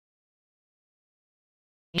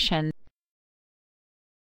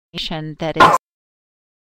that is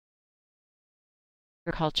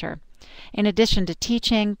agriculture. In addition to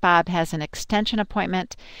teaching, Bob has an extension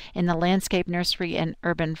appointment in the Landscape Nursery and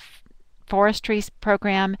Urban Forestry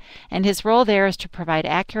program, and his role there is to provide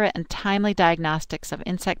accurate and timely diagnostics of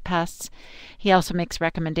insect pests. He also makes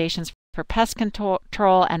recommendations for pest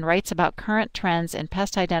control and writes about current trends in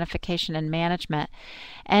pest identification and management.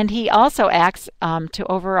 And he also acts as an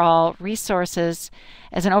overall resource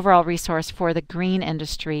for the green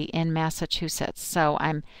industry in Massachusetts. So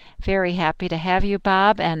I'm very happy to have you,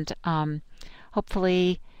 Bob, and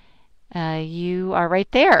hopefully you are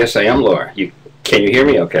right there. Yes, I am, Laura. Can you hear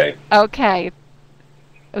me okay? Okay.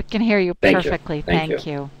 We can hear you perfectly. Thank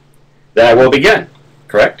you. you. Then I will begin,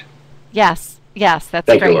 correct? Yes, that's Thank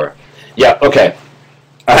great. you, Laura. Yeah, okay.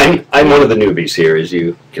 I'm one of the newbies here, as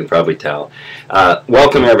you can probably tell.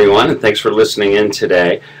 Welcome, everyone, and thanks for listening in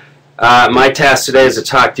today. My task today is to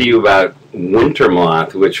talk to you about winter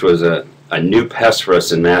moth, which was a new pest for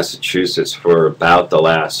us in Massachusetts for about the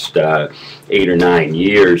last 8 or 9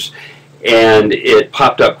 years. And it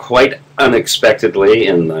popped up quite unexpectedly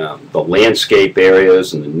in the landscape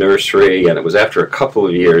areas and the nursery, and it was after a couple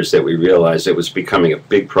of years that we realized it was becoming a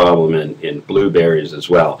big problem in blueberries as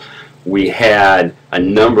well. We had a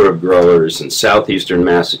number of growers in southeastern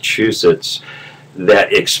Massachusetts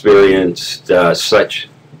that experienced such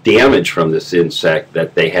damage from this insect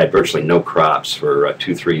that they had virtually no crops for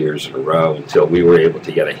 2-3 years in a row until we were able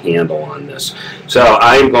to get a handle on this. So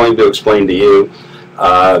I'm going to explain to you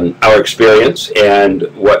our experience and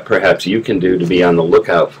what perhaps you can do to be on the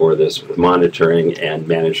lookout for this with monitoring and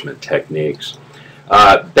management techniques.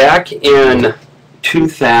 Back in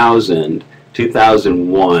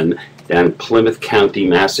 2001, down in Plymouth County,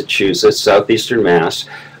 Massachusetts, southeastern Mass,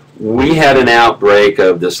 we had an outbreak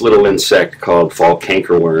of this little insect called fall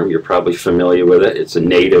cankerworm. You're probably familiar with it. It's a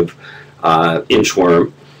native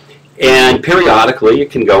inchworm. And periodically it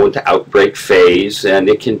can go into outbreak phase, and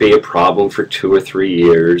it can be a problem for 2 or 3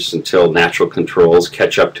 years until natural controls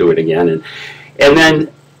catch up to it again. And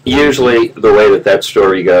then usually the way that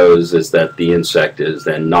story goes is that the insect is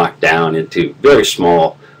then knocked down into very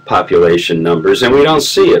small population numbers, and we don't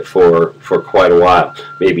see it for quite a while,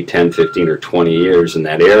 maybe 10, 15, or 20 years in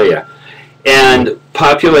that area. And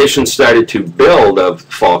populations started to build of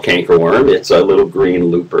fall cankerworm. It's a little green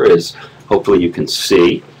looper, as hopefully you can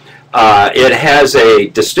see. It has a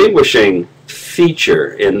distinguishing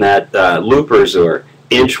feature in that loopers or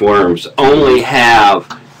inchworms only have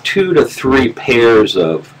 2 to 3 pairs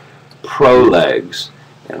of prolegs.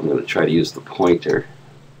 And I'm going to try to use the pointer,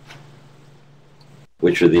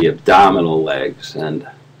 which are the abdominal legs. And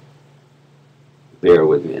bear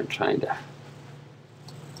with me, I'm trying to,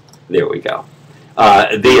 there we go.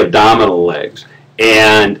 The abdominal legs.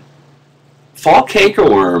 And fall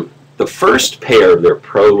cankerworm, the first pair of their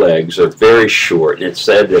prolegs are very short, and it's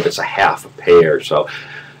said that it's a half a pair. So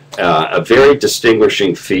a very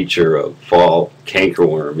distinguishing feature of fall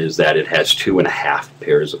cankerworm is that it has 2.5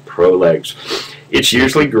 pairs of prolegs. It's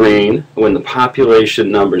usually green. When the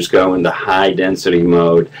population numbers go into high density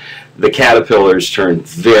mode, the caterpillars turn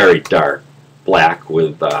very dark black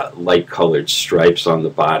with light colored stripes on the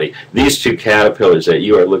body. These 2 caterpillars that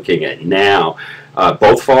you are looking at now,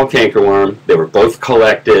 both fall cankerworm, they were both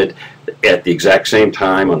collected at the exact same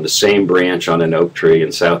time on the same branch on an oak tree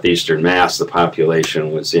in southeastern Mass. The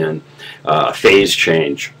population was in a phase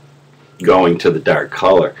change going to the dark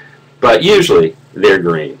color, but usually they're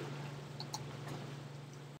green.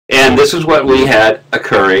 And this is what we had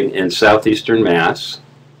occurring in southeastern Mass.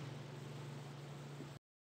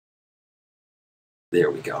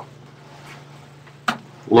 There we go.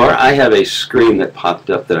 Laura, I have a screen that popped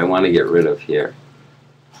up that I want to get rid of here.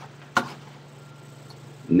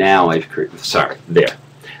 Now I've created, sorry, there.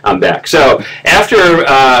 I'm back. So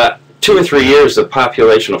after 2 or 3 years, the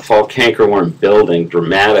population of fall cankerworm building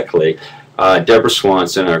dramatically, Deborah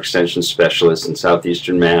Swanson, our extension specialist in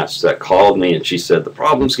southeastern Mass, called me and she said, the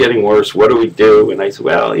problem's getting worse, what do we do? And I said,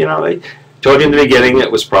 well, you know, I told you in the beginning it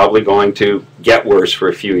was probably going to get worse for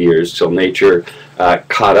a few years till nature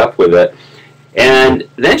caught up with it. And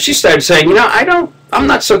then she started saying, you know, I'm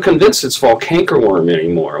not so convinced it's fall cankerworm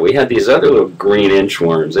anymore. We had these other little green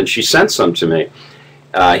inchworms, and she sent some to me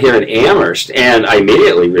here in Amherst, and I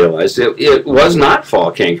immediately realized it was not fall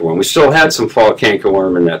cankerworm. We still had some fall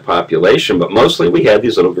cankerworm in that population, but mostly we had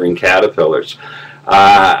these little green caterpillars.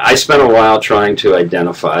 I spent a while trying to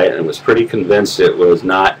identify it and was pretty convinced it was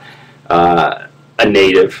not a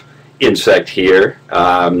native insect here.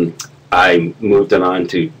 I moved it on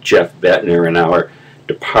to Jeff Bettner in our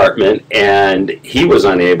department, and he was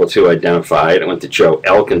unable to identify it. I went to Joe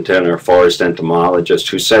Elkington, our forest entomologist,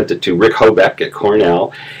 who sent it to Rick Hobeck at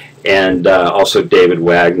Cornell, and also David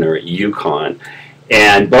Wagner at UConn.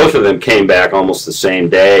 And both of them came back almost the same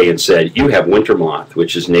day and said, you have winter moth,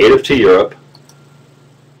 which is native to Europe.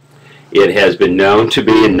 It has been known to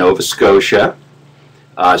be in Nova Scotia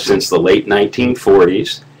since the late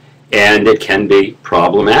 1940s, and it can be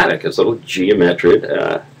problematic. It's a little geometric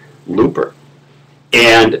looper.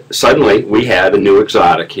 And suddenly we had a new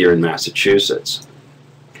exotic here in Massachusetts.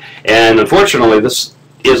 And unfortunately, this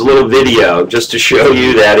is a little video just to show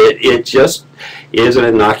you that it just is an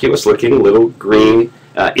innocuous looking little green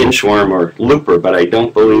inchworm or looper, but I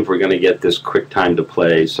don't believe we're going to get this quick time to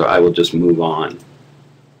play, so I will just move on.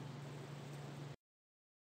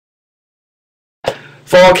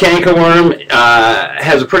 Fall cankerworm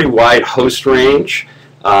has a pretty wide host range.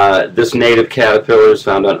 This native caterpillar is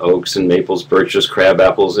found on oaks and maples, birches,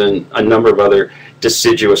 crabapples, and a number of other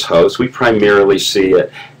deciduous hosts. We primarily see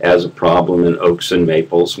it as a problem in oaks and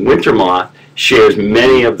maples. Winter moth shares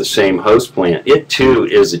many of the same host plant. It too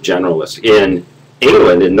is a generalist. In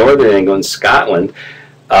England, in northern England, Scotland,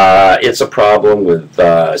 it's a problem with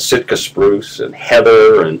Sitka spruce and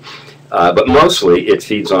heather, and but mostly it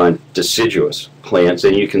feeds on deciduous plants,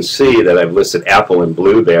 and you can see that I've listed apple and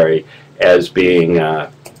blueberry as being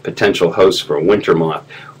potential hosts for winter moth.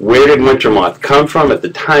 Where did winter moth come from? At the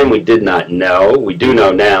time we did not know. We do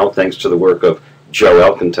know now thanks to the work of Joe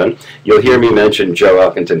Elkington. You'll hear me mention Joe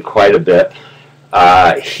Elkington quite a bit.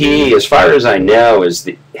 He, as far as I know,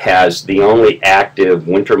 has the only active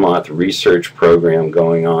winter moth research program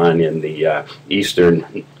going on in the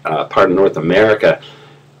eastern part of North America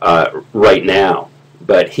right now.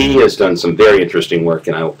 But he has done some very interesting work,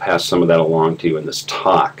 and I will pass some of that along to you in this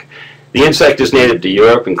talk. The insect is native to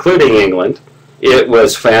Europe, including England. It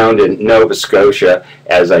was found in Nova Scotia,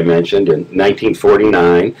 as I mentioned, in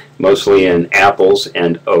 1949, mostly in apples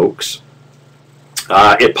and oaks.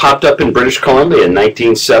 It popped up in British Columbia in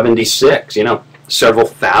 1976, you know, several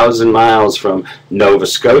thousand miles from Nova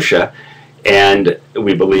Scotia, and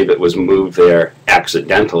we believe it was moved there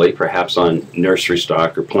accidentally, perhaps on nursery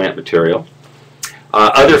stock or plant material.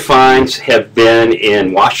 Other finds have been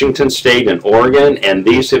in Washington State and Oregon, and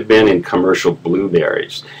these have been in commercial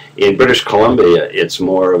blueberries. In British Columbia, it's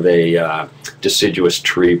more of a deciduous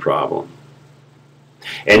tree problem.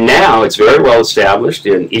 And now it's very well established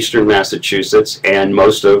in eastern Massachusetts and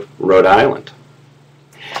most of Rhode Island.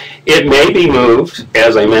 It may be moved,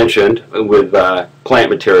 as I mentioned, with plant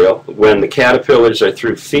material. When the caterpillars are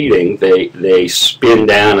through feeding, they spin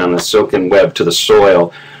down on a silken web to the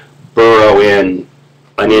soil, burrow in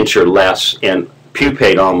an inch or less, and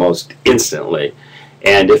pupate almost instantly.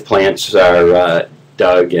 And if plants are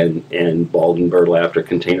dug and balled and burlapped or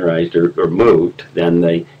containerized or moved, then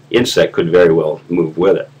the insect could very well move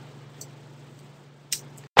with it.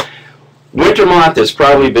 Winter moth has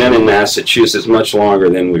probably been in Massachusetts much longer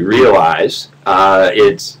than we realize.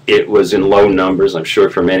 It was in low numbers, I'm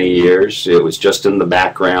sure, for many years. It was just in the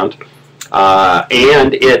background.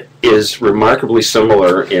 And it is remarkably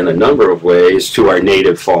similar in a number of ways to our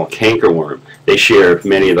native fall cankerworm. They share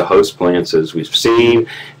many of the host plants, as we've seen.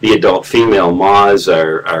 The adult female moths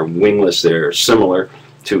are wingless. They're similar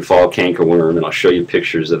to fall cankerworm, and I'll show you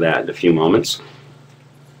pictures of that in a few moments.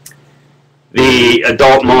 The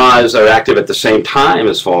adult moths are active at the same time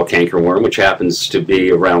as fall cankerworm, which happens to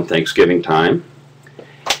be around Thanksgiving time.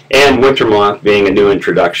 And winter moth, being a new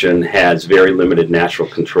introduction, has very limited natural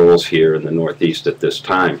controls here in the Northeast at this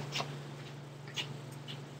time.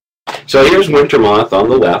 So here's winter moth on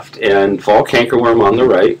the left and fall cankerworm on the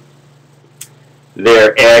right.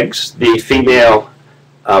 Their eggs, the female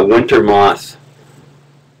winter moth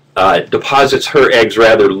deposits her eggs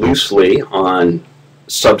rather loosely on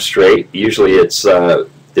substrate. Usually it's the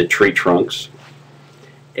tree trunks.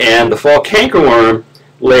 And the fall cankerworm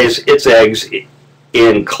lays its eggs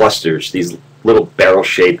in clusters, these little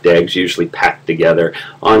barrel-shaped eggs usually packed together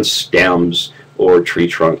on stems or tree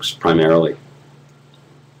trunks primarily.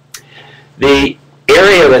 The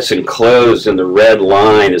area that's enclosed in the red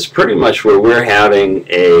line is pretty much where we're having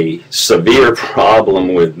a severe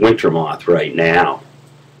problem with winter moth right now.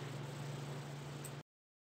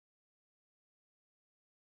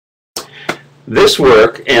 This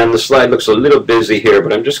work, and the slide looks a little busy here,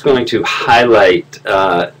 but I'm just going to highlight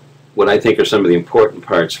what I think are some of the important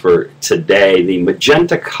parts for today. The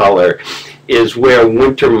magenta color is where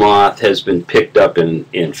winter moth has been picked up in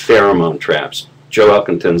pheromone traps. Joe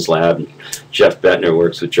Elkington's lab, Jeff Bettner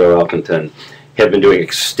works with Joe Elkington, have been doing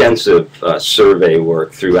extensive survey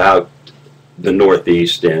work throughout the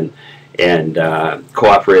Northeast and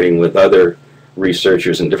cooperating with other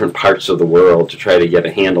researchers in different parts of the world to try to get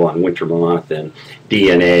a handle on winter moth and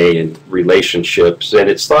DNA and relationships. And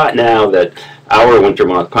it's thought now that our winter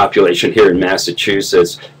moth population here in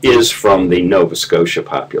Massachusetts is from the Nova Scotia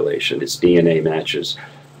population. Its DNA matches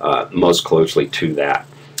most closely to that.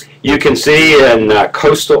 You can see in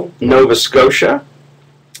coastal Nova Scotia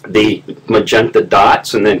the magenta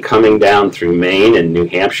dots, and then coming down through Maine and New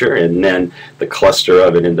Hampshire, and then the cluster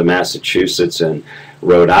of it into Massachusetts and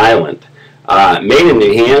Rhode Island. Maine and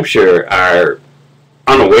New Hampshire are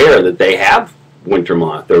unaware that they have winter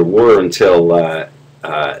moth. There were until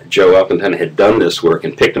Joe Elkington had done this work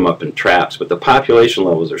and picked them up in traps, but the population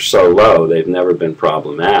levels are so low they've never been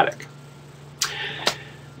problematic.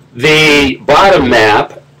 The bottom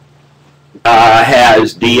map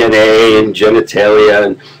has DNA and genitalia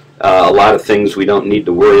and a lot of things we don't need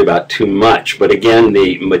to worry about too much. But again,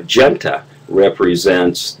 the magenta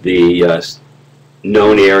represents the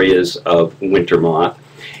known areas of winter moth.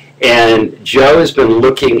 And Joe has been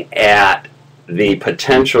looking at the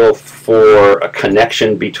potential for a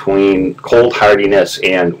connection between cold hardiness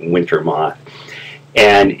and winter moth.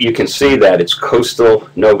 And you can see that it's coastal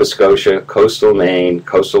Nova Scotia, coastal Maine,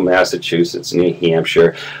 coastal Massachusetts, New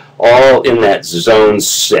Hampshire, all in that zone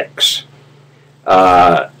 6,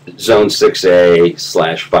 zone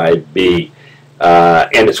 6A/5B.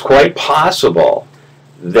 And it's quite possible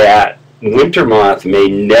that winter moth may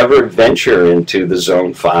never venture into the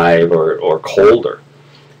zone 5 or colder.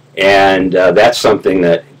 And that's something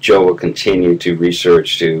that Joe will continue to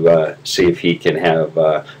research to see if he can have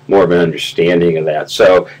more of an understanding of that.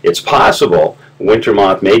 So it's possible winter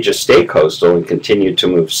moth may just stay coastal and continue to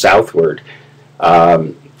move southward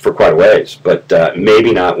for quite a ways, but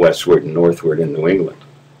maybe not westward and northward in New England.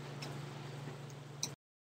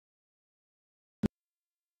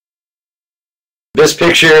 This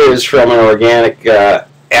picture is from an organic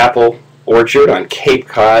apple orchard on Cape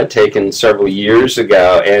Cod taken several years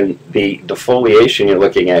ago, and the defoliation you're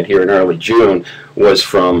looking at here in early June was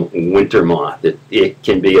from winter moth. It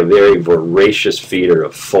can be a very voracious feeder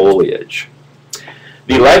of foliage.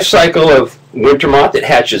 The life cycle of winter moth, it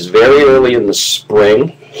hatches very early in the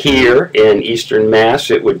spring. Here in eastern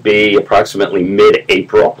Mass, it would be approximately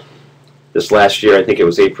mid-April. This last year, I think it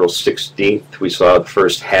was April 16th, we saw the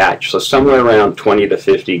first hatch. So somewhere around 20 to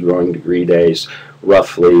 50 growing degree days,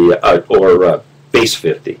 roughly, or base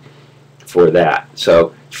 50 for that.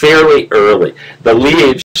 So fairly early. The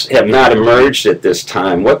leaves have not emerged at this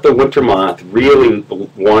time. What the winter moth really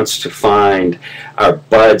wants to find are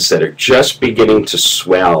buds that are just beginning to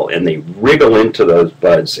swell, and they wriggle into those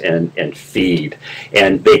buds and feed,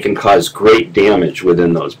 and they can cause great damage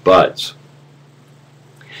within those buds.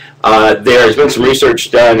 There has been some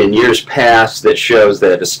research done in years past that shows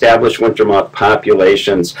that established winter moth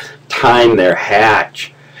populations time their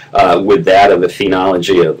hatch with that of the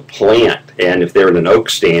phenology of the plant. And if they're in an oak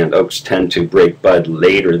stand, oaks tend to break bud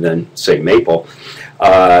later than, say, maple.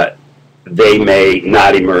 They may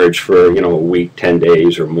not emerge for, a week, 10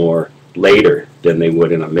 days or more later than they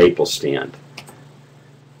would in a maple stand.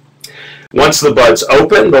 Once the buds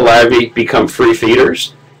open, the larvae become free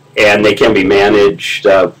feeders, and they can be managed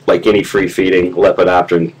like any free-feeding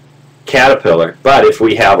lepidopteran caterpillar. But if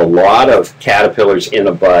we have a lot of caterpillars in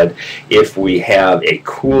a bud, if we have a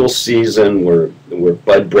cool season where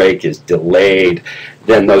bud break is delayed,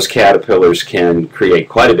 then those caterpillars can create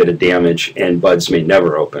quite a bit of damage, and buds may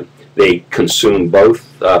never open. They consume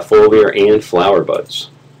both foliar and flower buds.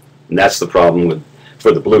 And that's the problem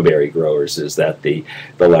for the blueberry growers, is that the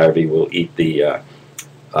larvae will eat the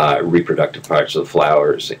reproductive parts of the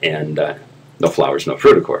flowers, and no flowers, no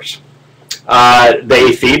fruit, of course.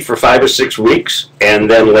 They feed for 5 or 6 weeks, and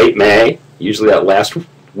then late May, usually that last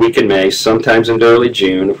week in May, sometimes into early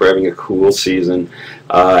June if we're having a cool season,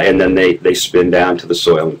 and then they spin down to the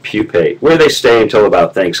soil and pupate, where they stay until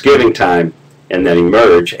about Thanksgiving time and then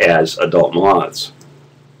emerge as adult moths.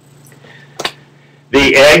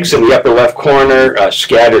 The eggs in the upper left corner are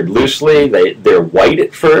scattered loosely. They're white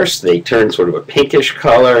at first. They turn sort of a pinkish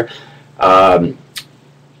color.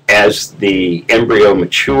 As the embryo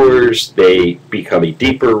matures, they become a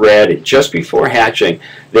deeper red, and just before hatching,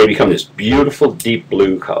 they become this beautiful deep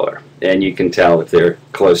blue color. And you can tell if they're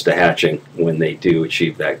close to hatching when they do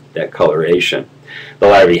achieve that coloration. The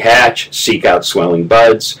larvae hatch, seek out swelling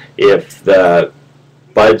buds. If the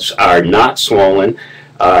buds are not swollen,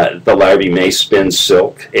 the larvae may spin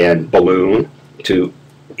silk and balloon to,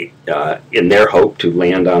 in their hope to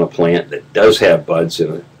land on a plant that does have buds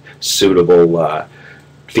in a suitable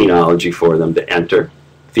phenology for them to enter.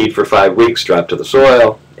 Feed for 5 weeks, drop to the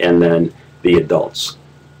soil, and then the adults.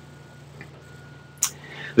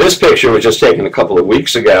 This picture was just taken a couple of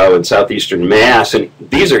weeks ago in southeastern Mass, and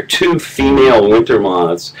these are two female winter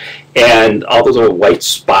moths, and all those little white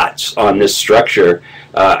spots on this structure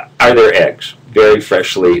are their eggs, very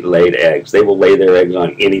freshly laid eggs. They will lay their eggs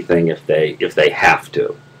on anything if they have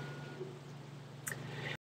to.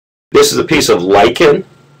 This is a piece of lichen,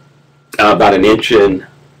 about an inch in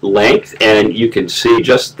length, and you can see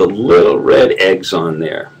just the little red eggs on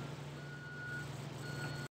there.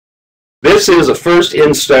 This is a first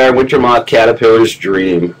instar winter moth caterpillar's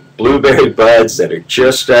dream. Blueberry buds that are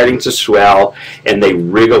just starting to swell, and they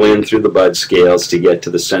wriggle in through the bud scales to get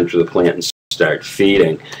to the center of the plant and start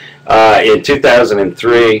feeding. In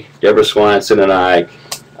 2003, Deborah Swanson and I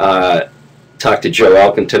talked to Joe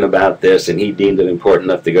Elkington about this, and he deemed it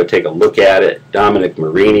important enough to go take a look at it. Dominic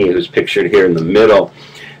Marini, who's pictured here in the middle,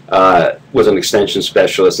 was an extension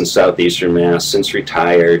specialist in southeastern Mass, since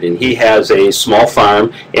retired, and he has a small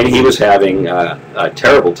farm, and he was having a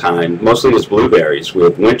terrible time, mostly with blueberries,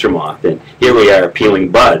 with winter moth, and here we are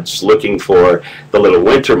peeling buds, looking for the little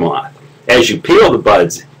winter moth. As you peel the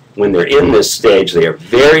buds, when they're in this stage, they are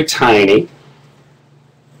very tiny,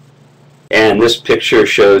 and this picture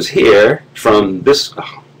shows here from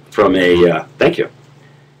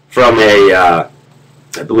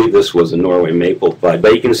I believe this was a Norway maple bud,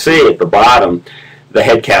 but you can see at the bottom the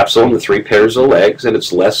head capsule and the 3 pairs of legs, and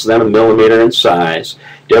it's less than 1 millimeter in size.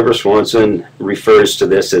 Deborah Swanson refers to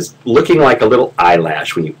this as looking like a little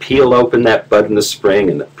eyelash when you peel open that bud in the spring,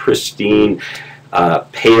 and the pristine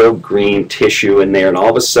pale green tissue in there, and all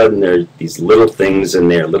of a sudden there are these little things in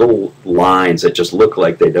there, little lines that just look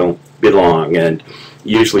like they don't belong, and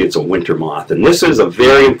usually it's a winter moth. And this is a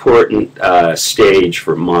very important stage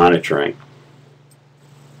for monitoring.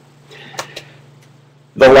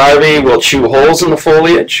 The larvae will chew holes in the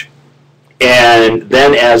foliage, and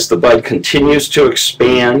then as the bud continues to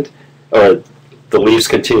expand, or the leaves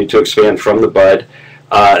continue to expand from the bud,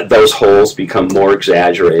 those holes become more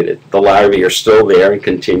exaggerated. The larvae are still there and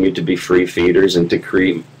continue to be free feeders and to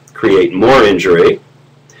create more injury.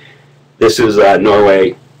 This is a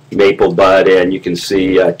Norway maple bud, and you can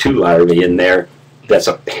see 2 larvae in there. That's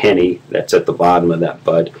a penny that's at the bottom of that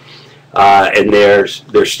bud. And they're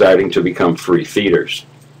starting to become free feeders.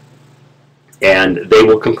 And they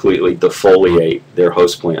will completely defoliate their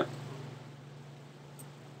host plant.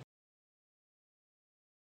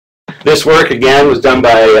 This work, again, was done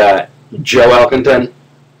by Joe Elkington,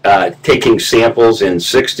 taking samples in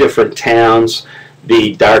 6 different towns.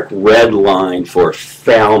 The dark red line for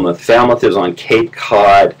Falmouth. Falmouth is on Cape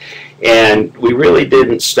Cod, and we really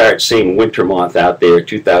didn't start seeing winter moth out there in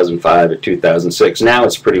 2005 or 2006. Now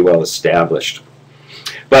it's pretty well established.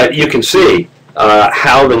 But you can see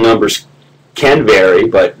how the numbers can vary,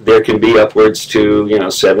 but there can be upwards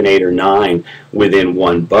to 7, 8, or 9 within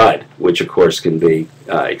one bud, which of course can be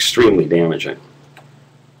extremely damaging.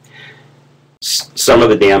 Some of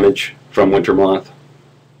the damage from winter moth.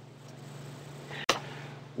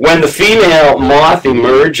 When the female moth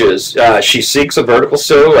emerges, she seeks a vertical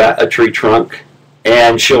silhouette, a tree trunk,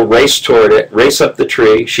 and she'll race toward it, race up the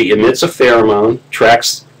tree. She emits a pheromone,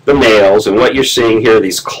 tracks the males, and what you're seeing here are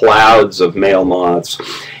these clouds of male moths.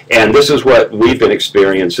 And this is what we've been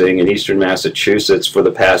experiencing in eastern Massachusetts for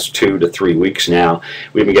the past 2 to 3 weeks now.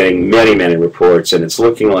 We've been getting many, many reports, and it's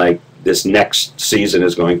looking like this next season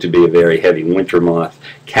is going to be a very heavy winter moth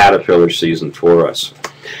caterpillar season for us.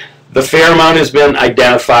 The pheromone has been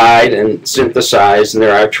identified and synthesized, and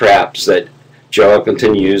there are traps that Joe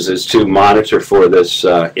Elkington uses to monitor for this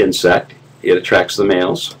insect. It attracts the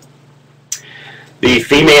males. The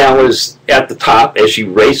female is at the top as she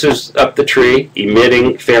races up the tree,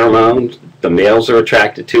 emitting pheromones. The males are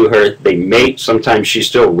attracted to her. They mate. Sometimes she's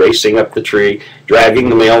still racing up the tree, dragging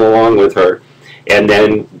the male along with her. And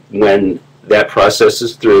then when that process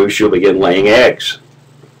is through, she'll begin laying eggs.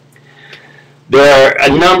 There are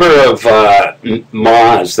a number of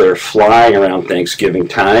moths that are flying around Thanksgiving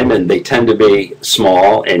time, and they tend to be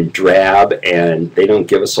small and drab, and they don't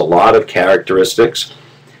give us a lot of characteristics.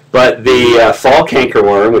 But the fall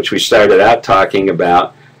cankerworm, which we started out talking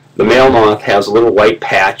about, the male moth has a little white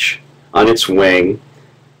patch on its wing.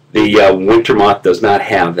 The winter moth does not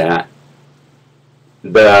have that.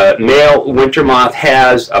 The male winter moth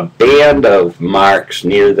has a band of marks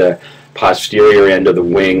near the posterior end of the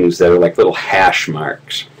wings that are like little hash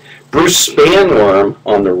marks. Bruce spanworm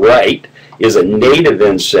on the right is a native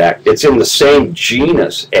insect. It's in the same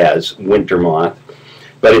genus as winter moth,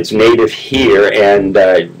 but it's native here and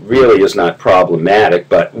really is not problematic,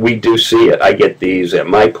 but we do see it. I get these at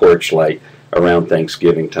my porch light around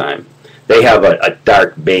Thanksgiving time. They have a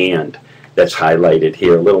dark band that's highlighted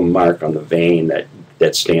here, a little mark on the vein that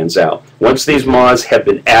that stands out. Once these moths have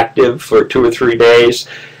been active for 2 or 3 days,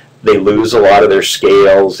 they lose a lot of their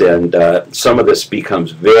scales, and some of this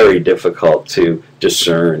becomes very difficult to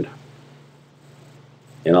discern.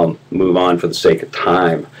 And I'll move on for the sake of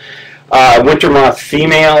time. Winter moth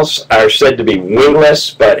females are said to be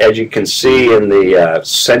wingless, but as you can see in the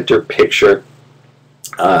center picture,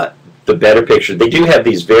 the better picture, they do have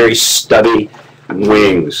these very stubby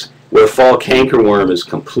wings, where fall cankerworm is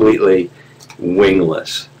completely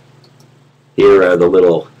wingless. Here are the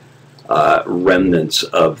little remnants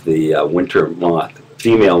of the winter moth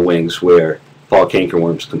female wings, where fall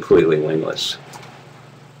cankerworm is completely wingless.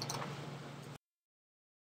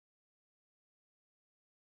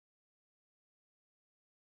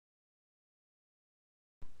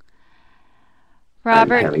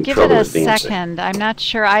 Robert, give it a second. I'm not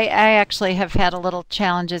sure. I actually have had a little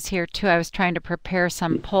challenges here too. I was trying to prepare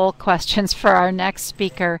some poll questions for our next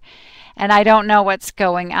speaker, and I don't know what's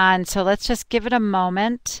going on. So let's just give it a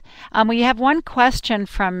moment. We have one question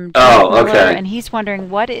from John Miller, and he's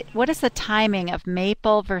wondering what is the timing of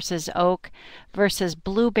maple versus oak versus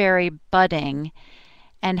blueberry budding,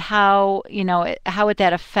 and how how would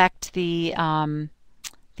that affect the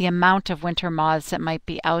amount of winter moths that might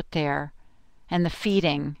be out there, and the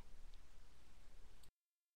feeding.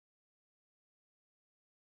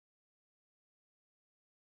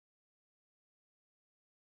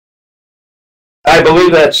 I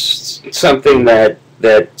believe that's something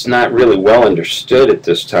that's not really well understood at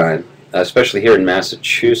this time, especially here in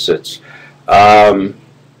Massachusetts. Yeah,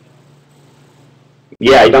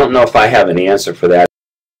 I don't know if I have an answer for that.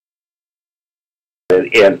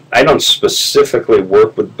 And I don't specifically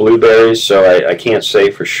work with blueberries, so I can't say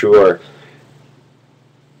for sure.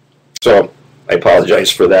 So I apologize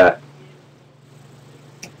for that.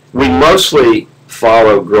 We mostly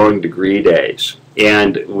follow growing degree days,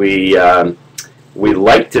 and we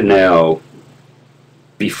like to know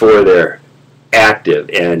before they're active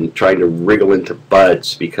and trying to wriggle into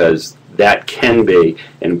buds, because that can be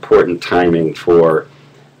an important timing for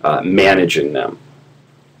managing them,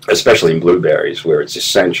 especially in blueberries, where it's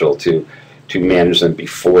essential to manage them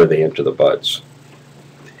before they enter the buds.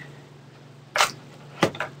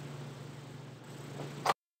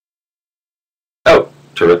 Oh,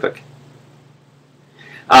 terrific.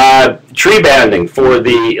 Tree banding for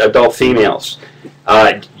the adult females.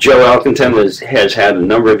 Joe Elkington has had a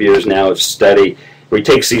number of years now of study where he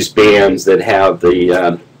takes these bands that have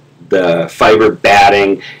the fiber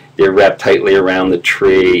batting. They're wrapped tightly around the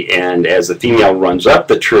tree, and as the female runs up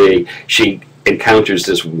the tree, she encounters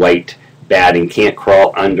this white batting, can't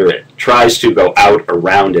crawl under it, tries to go out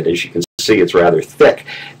around it. As you can see, it's rather thick.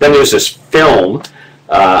 Then there's this film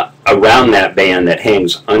around that band that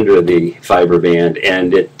hangs under the fiber band,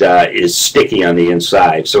 and it is sticky on the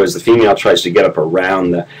inside. So as the female tries to get up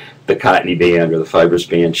around the cottony band or the fibrous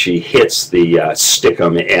band, she hits the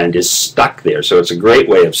stickum and is stuck there. So it's a great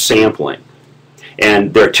way of sampling.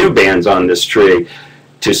 And there are 2 bands on this tree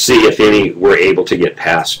to see if any were able to get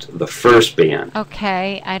past the first band.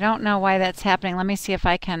 Okay, I don't know why that's happening. Let me see if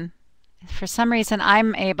I can. For some reason,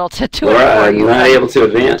 I'm able to do it. Well, you're not able to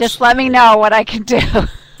advance. Just let me know what I can do.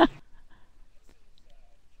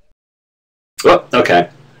 Oh, okay.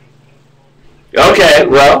 Okay,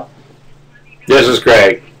 well, this is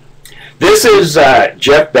great. This is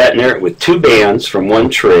Jeff Bettner with 2 bands from one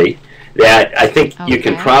tree that I think you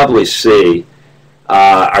can probably see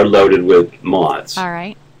are loaded with moths. All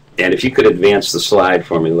right. And if you could advance the slide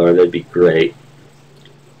for me, Laura, that'd be great.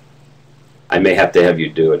 I may have to have you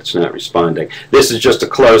do it. It's not responding. This is just a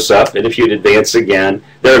close-up, and if you'd advance again,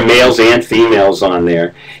 there are males and females on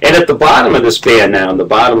there. And at the bottom of this band now, in the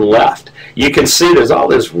bottom left, you can see there's all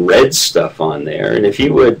this red stuff on there. And if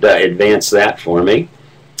you would advance that for me,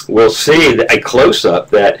 we'll see a close-up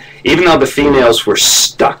that even though the females were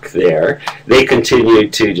stuck there, they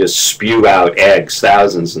continued to just spew out eggs,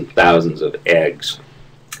 thousands and thousands of eggs.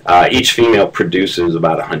 Each female produces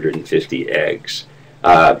about 150 eggs.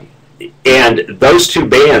 And those 2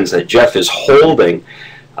 bands that Jeff is holding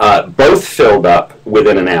both filled up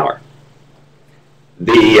within an hour.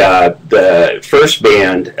 The first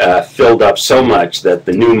band filled up so much that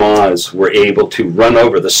the new moths were able to run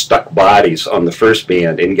over the stuck bodies on the first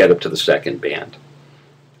band and get up to the second band.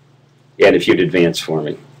 And if you'd advance for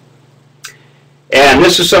me. And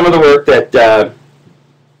this is some of the work that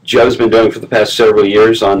Joe's been doing for the past several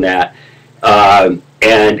years on that.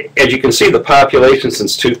 And as you can see, the population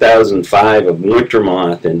since 2005 of winter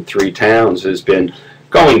moth in 3 towns has been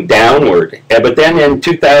going downward. But then in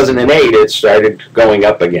 2008, it started going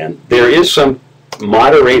up again. There is some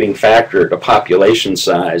moderating factor to population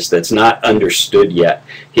size that's not understood yet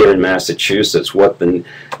here in Massachusetts, what the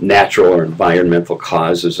natural or environmental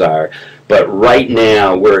causes are. But right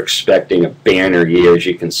now, we're expecting a banner year. As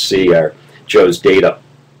you can see, Joe's data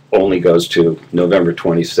only goes to November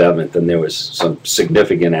 27th, and there was some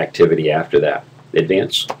significant activity after that.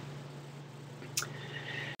 Advance.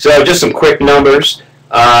 So just some quick numbers.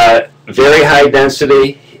 Very high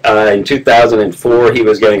density. In 2004, he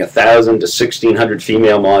was getting 1,000 to 1,600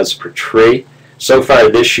 female moths per tree. So far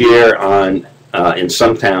this year, in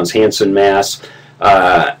some towns, Hanson, Mass,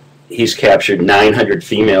 he's captured 900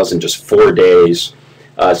 females in just 4 days.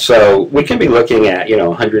 So we can be looking at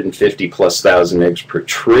 150 plus thousand eggs per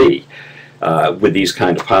tree with these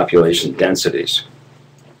kind of population densities.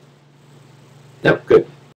 No, good.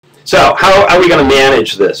 So how are we going to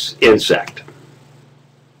manage this insect?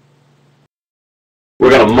 We're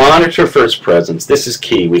going to monitor for its presence. This is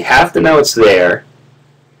key. We have to know it's there,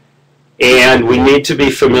 and we need to be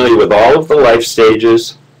familiar with all of the life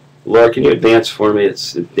stages. Laura, can you advance for me?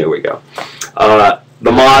 There we go.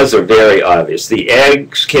 The moths are very obvious. The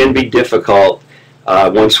eggs can be difficult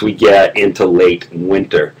once we get into late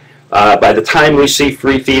winter. By the time we see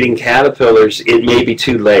free-feeding caterpillars, it may be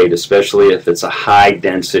too late, especially if it's a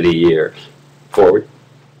high-density year. Forward.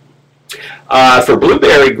 For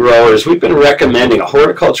blueberry growers, we've been recommending a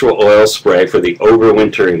horticultural oil spray for the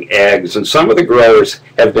overwintering eggs, and some of the growers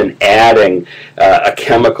have been adding a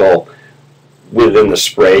chemical within the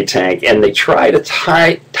spray tank, and they try to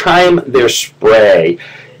time their spray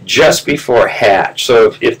just before hatch.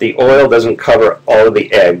 So if the oil doesn't cover all of the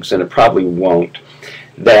eggs, and it probably won't,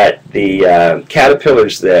 that the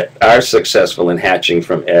caterpillars that are successful in hatching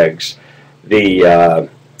from eggs, the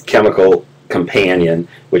chemical companion,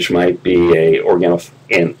 which might be an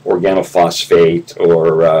organophosphate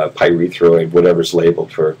or pyrethroid, whatever's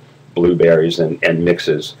labeled for blueberries, and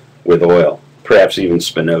mixes with oil, perhaps even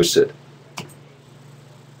spinosad.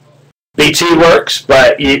 BT works,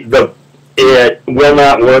 but it will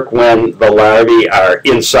not work when the larvae are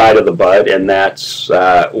inside of the bud, and that's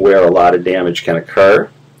where a lot of damage can occur,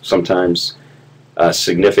 sometimes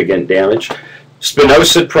significant damage.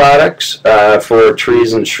 Spinosad products for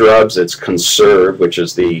trees and shrubs, it's Conserve, which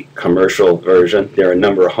is the commercial version. There are a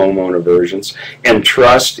number of homeowner versions. And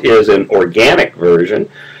Trust is an organic version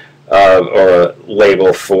or a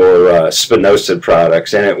label for spinosad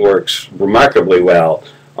products, and it works remarkably well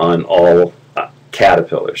on all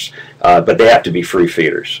caterpillars, but they have to be free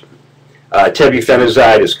feeders.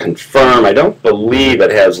 Tebufenazide is Confirm. I don't believe it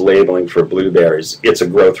has labeling for blueberries. It's a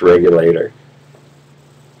growth regulator,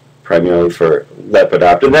 primarily for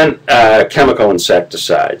Lepidoptera. And then chemical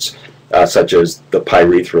insecticides, such as the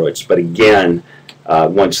pyrethroids, but again,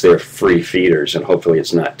 once they're free feeders, and hopefully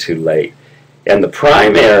it's not too late. And the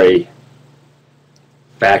primary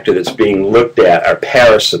factor that's being looked at are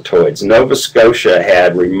parasitoids. Nova Scotia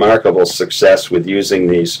had remarkable success with using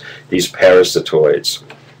these parasitoids,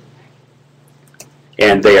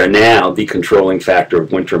 and they are now the controlling factor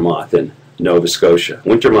of winter moth in Nova Scotia.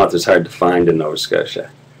 Winter moth is hard to find in Nova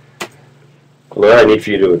Scotia. Laura, I need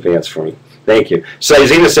for you to advance for me. Thank you.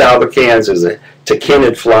 Cyzinus albicans is a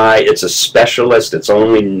tachinid fly. It's a specialist. Its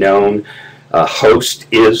only known host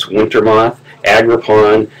is winter moth.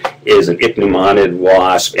 Agrippon is an ichneummonid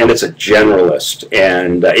wasp, and it's a generalist.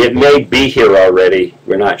 And it may be here already.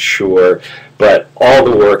 We're not sure. But all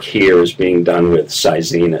the work here is being done with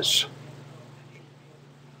Cyzinus.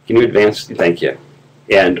 Can you advance? Thank you.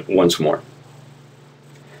 And once more.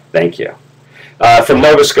 Thank you. From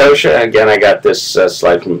Nova Scotia, again, I got this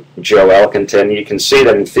slide from Joe Elkington. You can see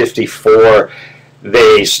that in '54,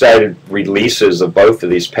 they started releases of both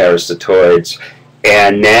of these parasitoids.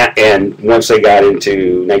 And once they got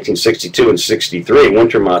into 1962 and '63,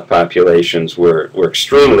 winter moth populations were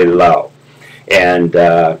extremely low. And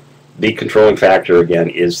the controlling factor, again,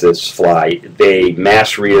 is this fly. They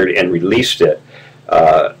mass reared and released it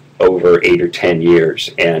over 8 or 10 years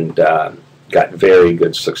and got very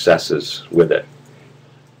good successes with it.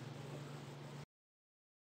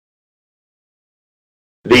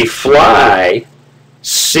 The fly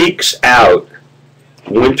seeks out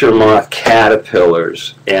winter moth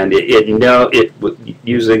caterpillars, and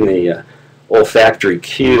using the olfactory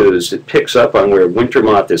cues, it picks up on where winter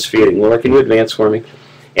moth is feeding. Laura, can you advance for me?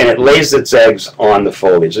 And it lays its eggs on the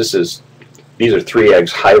foliage. These are 3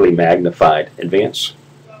 eggs, highly magnified. Advance.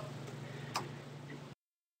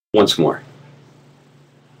 Once more.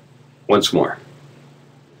 Once more.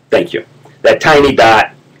 Thank you. That tiny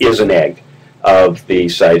dot is an egg of the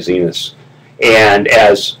Cyzinus. And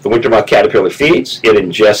as the winter moth caterpillar feeds, it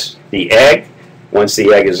ingests the egg, Once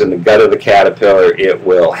the egg is in the gut of the caterpillar, it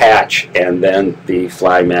will hatch, and then the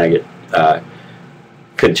fly maggot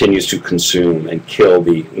continues to consume and kill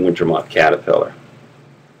the winter moth caterpillar.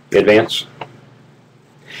 Advance.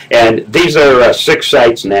 And these are 6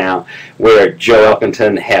 sites now where Joe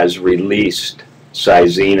Elkington has released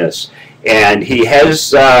Cyzinus. And he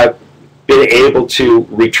has been able to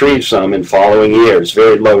retrieve some in following years,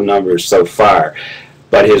 very low numbers so far.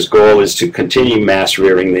 But his goal is to continue mass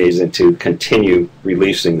rearing these and to continue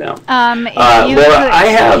releasing them. Laura, I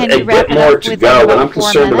have a bit more to go, but I'm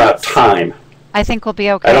concerned about time. I think we'll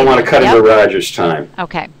be okay. I don't want to cut into Roger's time.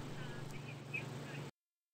 Okay.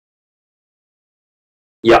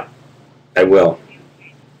 Yeah, I will.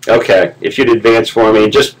 Okay, if you'd advance for me,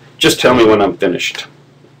 just tell me when I'm finished.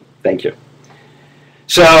 Thank you.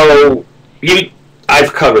 So,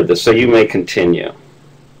 I've covered this, so you may continue.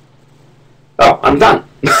 Oh, I'm done.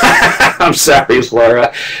 I'm sorry,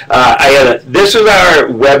 Laura. This is our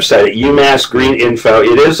website at UMass Green Info.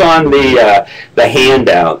 It is on the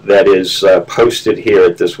handout that is posted here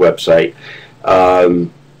at this website.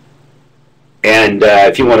 And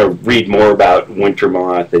if you want to read more about winter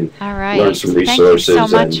moth and learn some resources,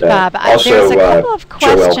 thank you so much, Bob. Also, there's a couple of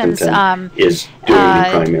questions Joe Elkington is doing the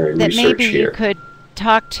primary that research maybe here. You could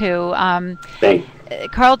talk to.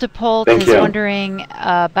 Carl DePolt is you. wondering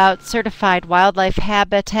about certified wildlife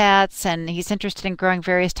habitats, and he's interested in growing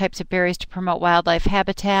various types of berries to promote wildlife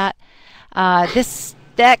habitat.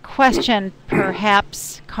 That question,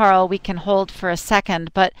 perhaps, Carl, we can hold for a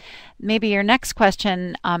second, but maybe your next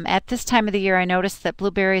question, at this time of the year, I noticed that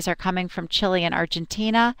blueberries are coming from Chile and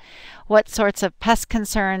Argentina. What sorts of pest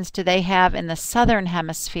concerns do they have in the southern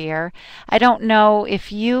hemisphere? I don't know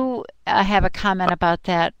if you have a comment about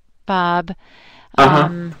that, Bob.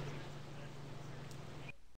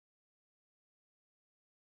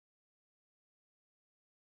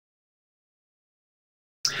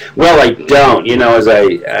 Well, I don't. You know, as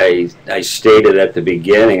I stated at the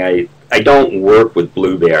beginning, I don't work with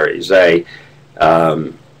blueberries.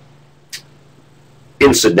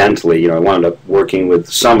 Incidentally, I wound up working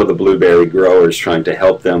with some of the blueberry growers trying to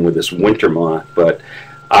help them with this winter moth, but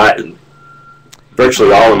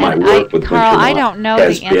virtually all of my work with Carl, winter moth I don't know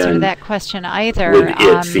the answer to that question either. With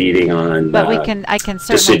it feeding on but I can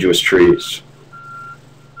certainly deciduous trees.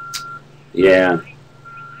 Yeah.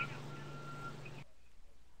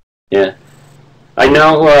 Yeah. I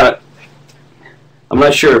know, I'm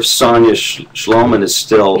not sure if Sonia Schloman is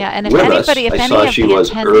still with us. I saw she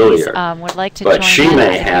was earlier. Would like to but join she in,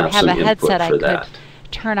 may if have you some have a input headset, for I that.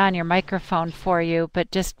 could turn on your microphone for you,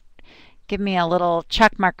 but just give me a little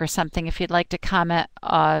check mark or something if you'd like to comment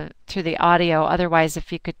through the audio. Otherwise,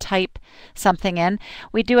 if you could type something in.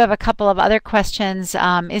 We do have a couple of other questions.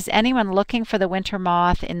 Is anyone looking for the winter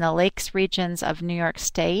moth in the lakes regions of New York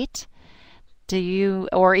State? Do you,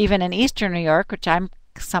 or even in eastern New York, which I'm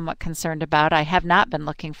somewhat concerned about. I have not been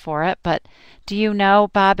looking for it, but do you know,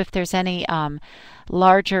 Bob, if there's any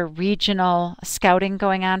larger regional scouting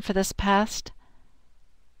going on for this pest?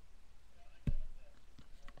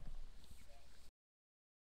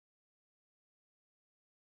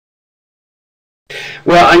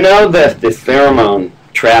 Well, I know that the pheromone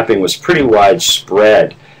trapping was pretty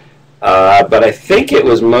widespread, but I think it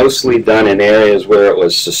was mostly done in areas where it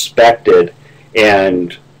was suspected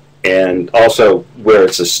and also where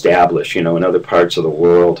it's established, in other parts of the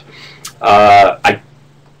world.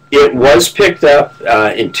 It was picked up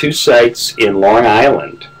in 2 sites in Long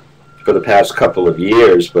Island for the past couple of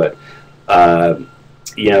years, but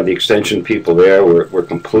the extension people there were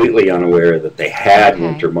completely unaware that they had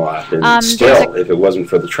winter moth, and still, if it wasn't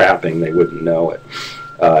for the trapping, they wouldn't know it.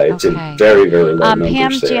 It's in very, very low numbers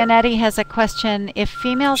Pam there. Giannetti has a question. If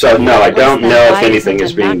females So no, I don't know if why anything isn't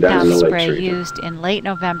is being done in the knockdown lakes spray region. used in late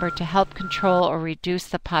November to help control or reduce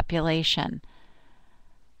the population?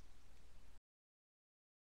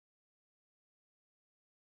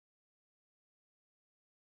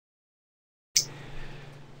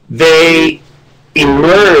 They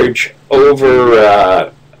emerge over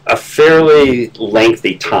a fairly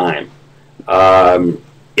lengthy time.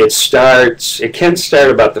 It can start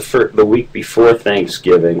about the week before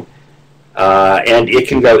Thanksgiving, and it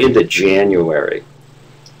can go into January.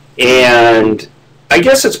 And I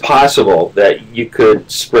guess it's possible that you could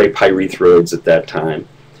spray pyrethroids at that time,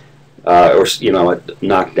 or a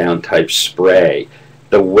knockdown type spray.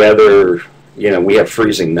 The weather, we have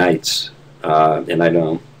freezing nights, and I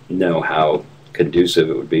don't know how conducive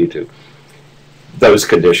it would be to those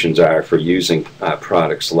conditions are for using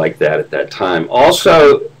products like that at that time.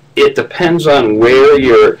 Also, it depends on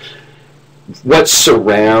what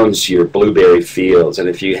surrounds your blueberry fields, and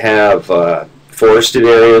if you have forested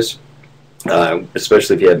areas,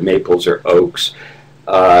 especially if you have maples or oaks,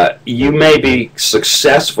 you may be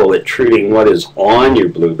successful at treating what is on your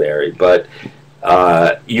blueberry, but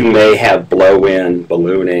you may have blow-in,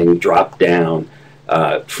 ballooning, drop down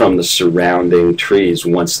from the surrounding trees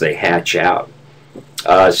once they hatch out.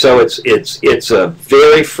 So it's a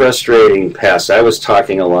very frustrating pest. I was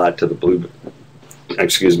talking a lot to the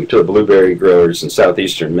blueberry growers in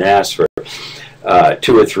southeastern Mass for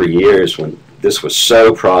 2 or 3 years when this was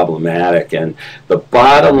so problematic. And the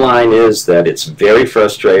bottom line is that it's very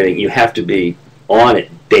frustrating. You have to be on it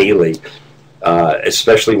daily,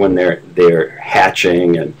 especially when they're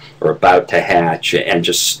hatching or about to hatch, and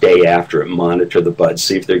just stay after it, monitor the buds,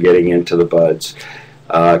 see if they're getting into the buds,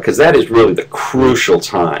 because that is really the crucial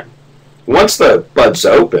time. Once the buds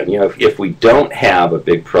open, if we don't have a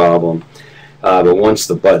big problem, but once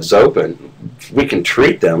the buds open, we can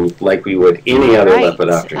treat them like we would any other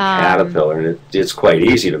lepidopteran caterpillar, and it's quite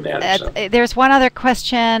easy to manage them. There's one other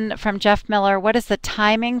question from Jeff Miller. What is the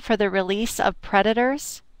timing for the release of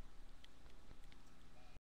predators?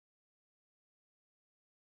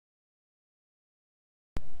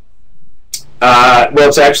 Well,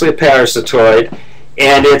 it's actually a parasitoid,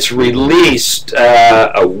 and it's released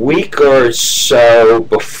a week or so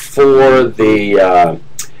before the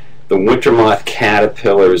winter moth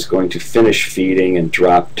caterpillar is going to finish feeding and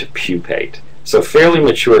drop to pupate. So fairly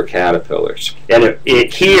mature caterpillars. And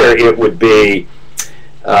here it would be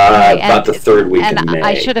about the third week in May.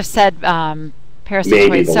 I should have said parasitoid.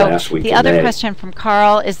 Maybe the last week the in other May. question from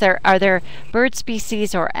Carl is: are there bird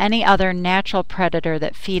species or any other natural predator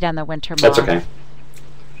that feed on the winter moth? That's okay.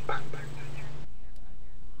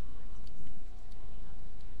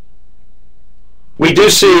 We do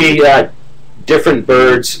see different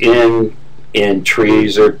birds in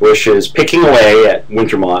trees or bushes picking away at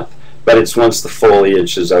winter moth, but it's once the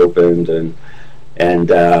foliage is opened and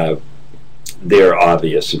they're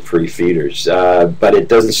obvious and free feeders. But it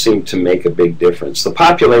doesn't seem to make a big difference. The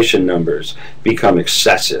population numbers become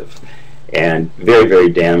excessive and very, very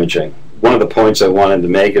damaging. One of the points I wanted to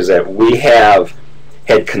make is that we have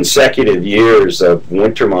had consecutive years of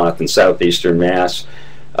winter moth in southeastern Mass,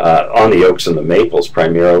 on the oaks and the maples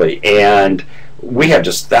primarily, and we have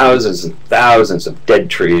just thousands and thousands of dead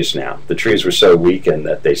trees now. The trees were so weakened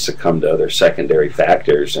that they succumbed to other secondary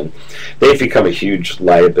factors, and they've become a huge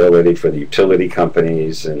liability for the utility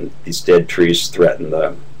companies, and these dead trees threaten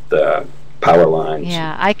the power lines.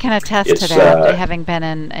 Yeah, I can attest to that, having been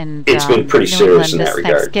in it's been pretty New serious England in that this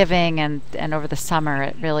regard. Thanksgiving and over the summer.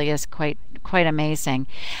 It really is quite amazing.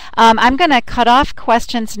 I'm going to cut off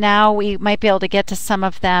questions now. We might be able to get to some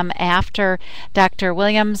of them after Dr.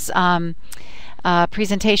 Williams'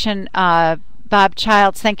 presentation. Bob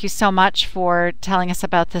Childs, thank you so much for telling us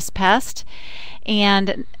about this pest.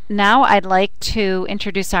 And now I'd like to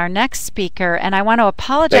introduce our next speaker, and I want to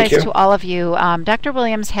apologize to all of you. Dr.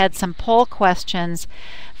 Williams had some poll questions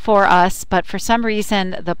for us, but for some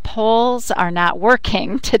reason the polls are not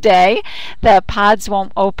working today. The pods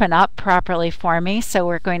won't open up properly for me, so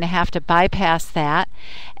we're going to have to bypass that.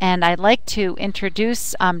 And I'd like to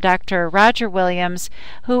introduce Dr. Roger Williams,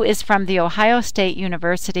 who is from The Ohio State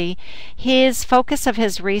University. His focus of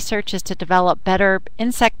his research is to develop better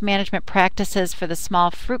insect management practices for the small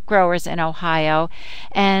fruit growers in Ohio,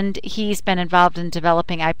 and he's been involved in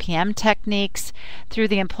developing IPM techniques through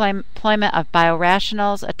the employment of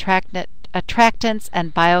biorationals, attractants,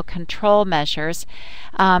 and biocontrol measures.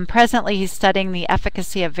 Presently, he's studying the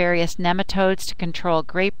efficacy of various nematodes to control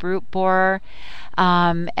grape root borer,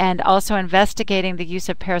 and also investigating the use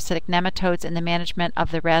of parasitic nematodes in the management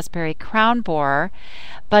of the raspberry crown borer.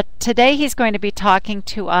 But today he's going to be talking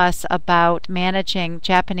to us about managing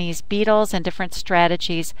Japanese beetles and different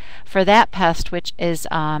strategies for that pest, which is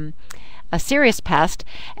a serious pest.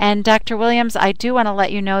 And Dr. Williams, I do want to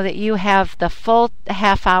let you know that you have the full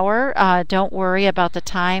half hour. Don't worry about the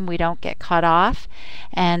time. We don't get cut off.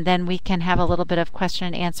 And then we can have a little bit of question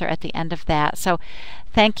and answer at the end of that. So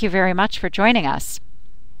thank you very much for joining us.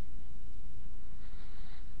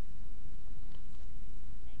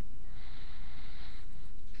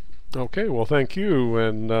 Okay, well, thank you,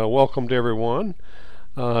 and welcome to everyone.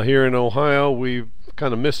 Here in Ohio, we've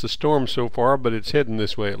kind of missed the storm so far, but it's heading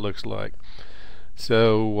this way, it looks like.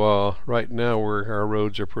 So right now our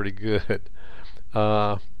roads are pretty good.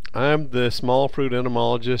 I'm the small fruit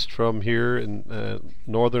entomologist from here in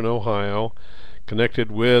northern Ohio, connected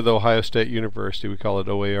with Ohio State University. We call it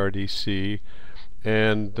OARDC,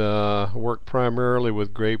 and work primarily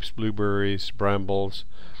with grapes, blueberries, brambles,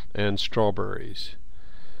 and strawberries.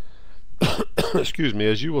 Excuse me.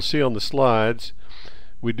 As you will see on the slides,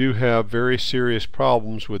 we do have very serious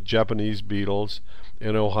problems with Japanese beetles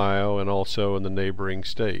in Ohio and also in the neighboring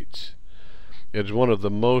states. It is one of the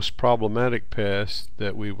most problematic pests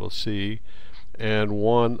that we will see, and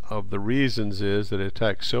one of the reasons is that it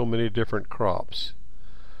attacks so many different crops.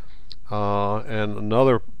 And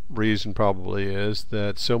another reason probably is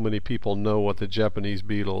that so many people know what the Japanese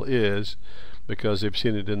beetle is because they've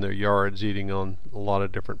seen it in their yards eating on a lot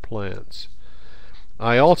of different plants.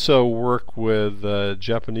 I also work with the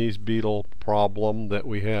Japanese beetle problem that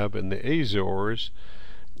we have in the Azores,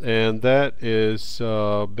 and that is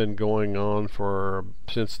been going on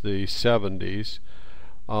since the 70s.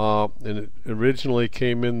 And it originally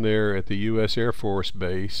came in there at the U.S. Air Force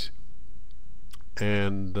Base,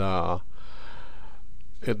 and that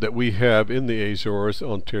we have in the Azores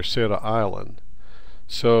on Terceira Island.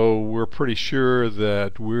 So we're pretty sure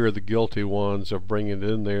that we're the guilty ones of bringing it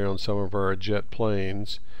in there on some of our jet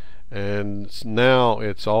planes, and now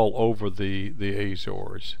it's all over the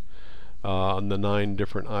Azores, on the 9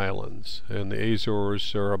 different islands. And the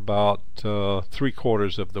Azores are about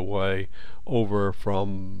 3/4 of the way over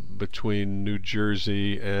from between New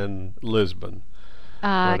Jersey and Lisbon.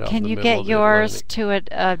 Right Can you get yours to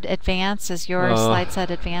advance? Is your slide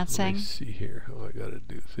set advancing? Let me see here how I gotta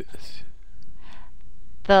do this.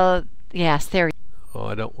 Yes, there. Oh,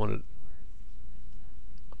 I don't want it.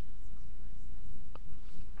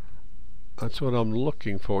 That's what I'm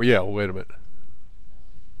looking for. Yeah, wait a minute.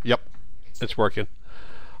 Yep, it's working.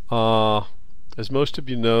 As most of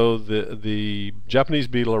you know, the Japanese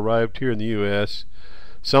beetle arrived here in the U.S.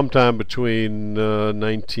 sometime between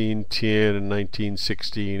 1910 and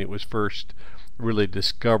 1916. It was first really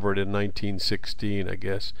discovered in 1916, I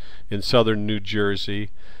guess, in southern New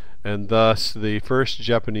Jersey, and thus the first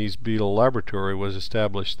Japanese beetle laboratory was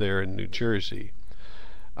established there in New Jersey.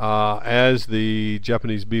 As the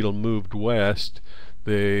Japanese beetle moved west,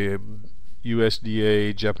 the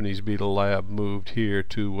USDA Japanese Beetle Lab moved here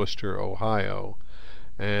to Worcester, Ohio,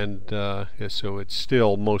 and so it's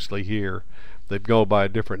still mostly here. They go by a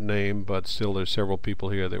different name, but still there's several people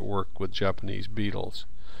here that work with Japanese beetles.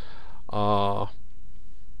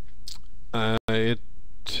 It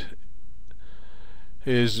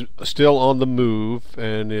is still on the move,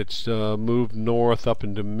 and it's moved north up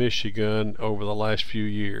into Michigan over the last few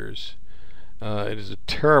years. It is a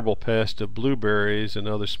terrible pest of blueberries and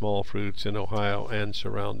other small fruits in Ohio and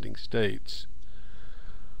surrounding states.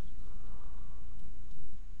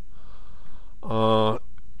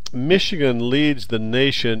 Michigan leads the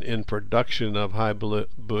nation in production of high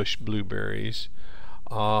bush blueberries.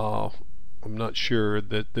 I'm not sure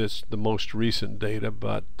that the most recent data,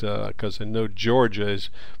 but because I know Georgia has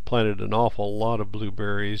planted an awful lot of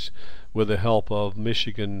blueberries with the help of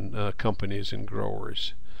Michigan companies and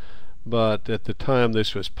growers. But at the time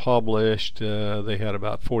this was published, they had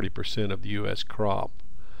about 40% of the U.S. crop.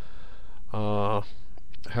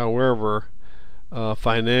 However,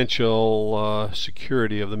 financial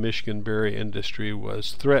security of the Michigan berry industry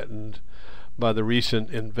was threatened by the recent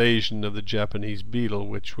invasion of the Japanese beetle,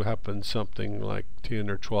 which happened something like 10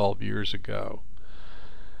 or 12 years ago.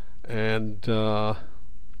 And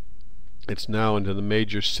it's now into the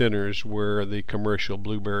major centers where the commercial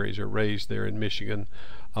blueberries are raised there in Michigan,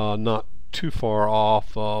 not too far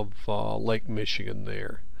off of Lake Michigan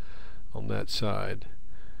there on that side.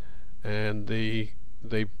 And they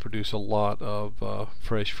produce a lot of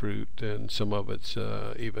fresh fruit, and some of it's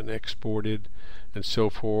even exported and so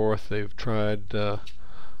forth. They've tried a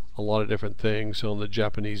lot of different things on the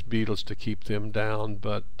Japanese beetles to keep them down,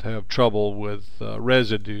 but have trouble with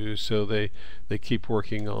residue, so they keep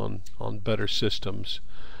working on better systems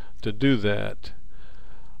to do that.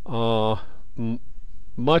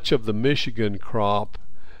 Much of the Michigan crop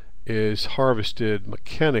is harvested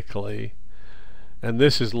mechanically, and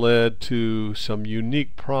this has led to some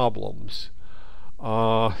unique problems.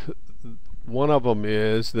 One of them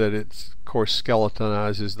is that it, of course,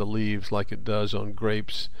 skeletonizes the leaves like it does on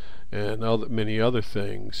grapes and many other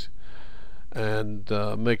things, and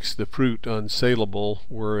makes the fruit unsaleable,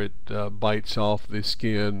 where it bites off the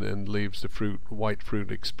skin and leaves the white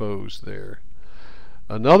fruit exposed there.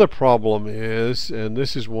 Another problem is, and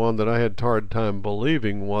this is one that I had a hard time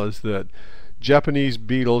believing, was that Japanese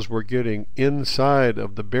beetles were getting inside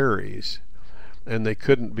of the berries, and they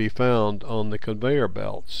couldn't be found on the conveyor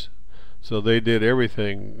belts. So they did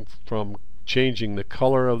everything from changing the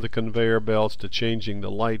color of the conveyor belts to changing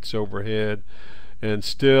the lights overhead, and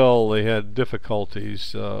still they had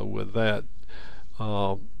difficulties with that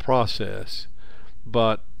process.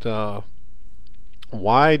 But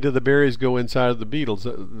why do the berries go inside of the beetles,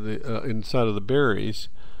 inside of the berries?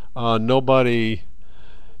 Nobody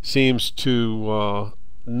seems to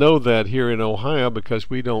know that here in Ohio because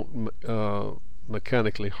we don't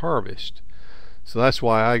mechanically harvest. So that's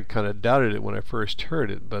why I kind of doubted it when I first heard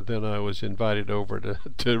it, but then I was invited over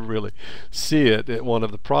to really see it at one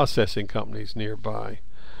of the processing companies nearby.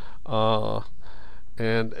 Uh,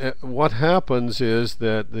 and what happens is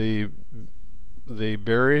that the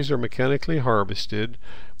berries are mechanically harvested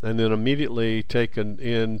and then immediately taken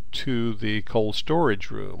into the cold storage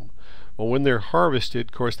room. Well, when they're harvested,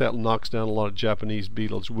 of course, that knocks down a lot of Japanese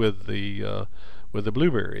beetles with the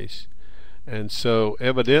blueberries. And so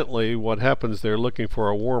evidently what happens, they're looking for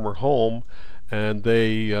a warmer home, and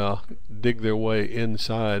they dig their way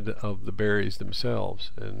inside of the berries themselves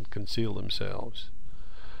and conceal themselves.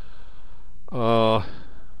 The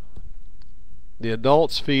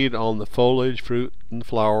adults feed on the foliage, fruit, and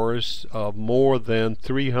flowers of more than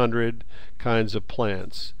 300 kinds of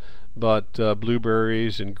plants, but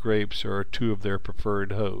blueberries and grapes are two of their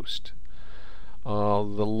preferred hosts. The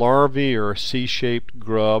larvae are C-shaped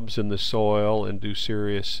grubs in the soil and do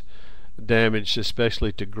serious damage,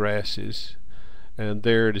 especially to grasses. And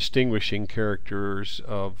their distinguishing characters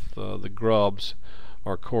of the grubs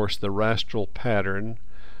are, of course, the rastral pattern,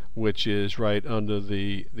 which is right under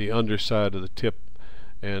the underside of the tip,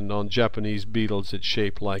 and on Japanese beetles it's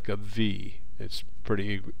shaped like a V. It's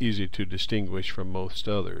pretty easy to distinguish from most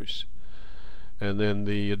others. And then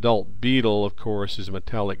the adult beetle, of course, is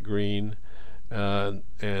metallic green and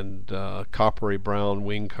coppery brown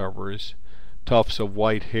wing covers, tufts of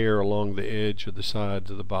white hair along the edge of the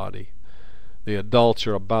sides of the body. The adults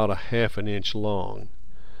are about a half an inch long,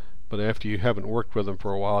 but after you haven't worked with them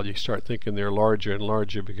for a while, you start thinking they're larger and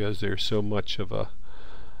larger because they're so much of a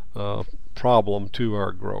problem to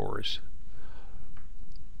our growers.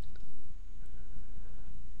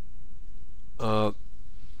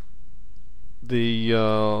 The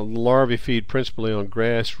larvae feed principally on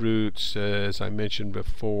grass roots, as I mentioned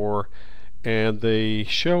before, and they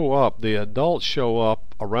show up, the adults show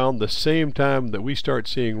up around the same time that we start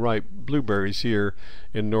seeing ripe blueberries here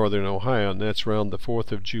in northern Ohio, and that's around the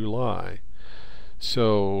 4th of July.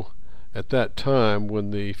 So at that time,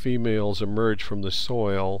 when the females emerge from the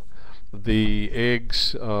soil, the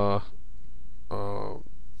eggs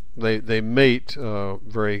they mate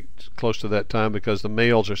very close to that time because the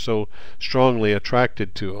males are so strongly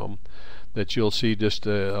attracted to them that you'll see just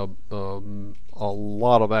a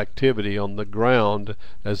lot of activity on the ground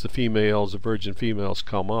as the virgin females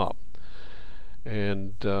come up.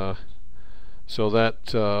 And so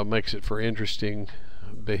that makes it for interesting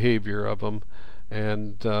behavior of them.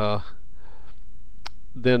 And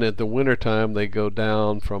then at the winter time they go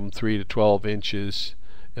down from 3 to 12 inches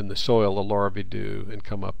in the soil, the larvae do, and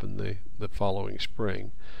come up in the following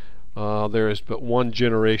spring. There is but one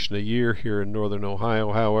generation a year here in northern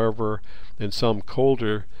Ohio. However, in some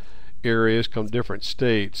colder areas, different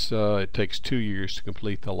states, it takes 2 years to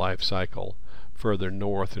complete the life cycle further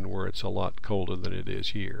north and where it's a lot colder than it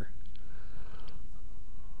is here.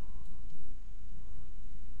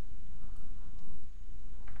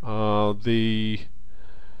 The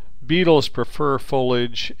beetles prefer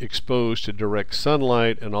foliage exposed to direct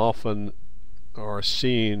sunlight and often are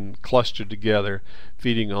seen clustered together,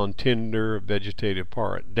 feeding on tender vegetative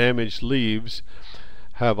part. Damaged leaves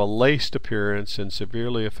have a laced appearance, and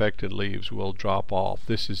severely affected leaves will drop off.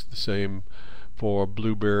 This is the same for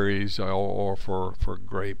blueberries or for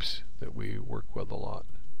grapes that we work with a lot.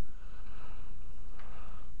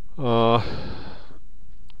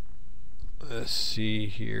 Let's see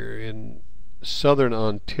here. In southern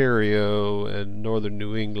Ontario and northern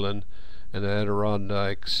New England and the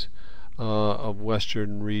Adirondacks of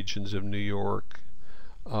western regions of New York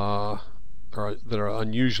that are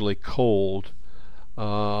unusually cold,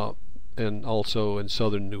 and also in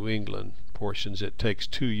southern New England portions it takes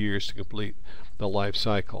 2 years to complete the life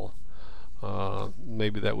cycle.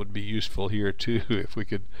 Maybe that would be useful here too if we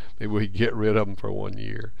could get rid of them for 1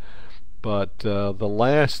 year. But the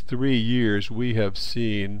last 3 years we have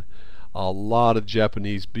seen a lot of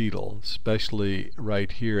Japanese beetle, especially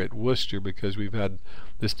right here at Worcester, because we've had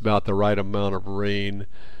just about the right amount of rain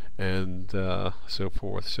and so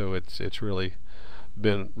forth. So it's really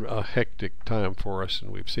been a hectic time for us,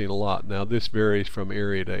 and we've seen a lot. Now this varies from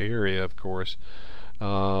area to area, of course,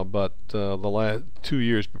 but the last 2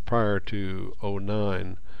 years prior to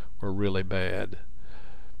 '09 were really bad.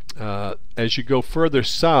 As you go further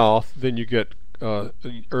south, then you get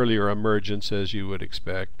earlier emergence, as you would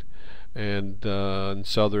expect. And in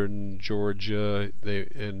southern Georgia,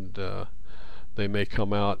 they may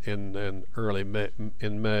come out in early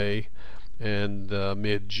May and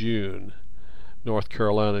mid-June. North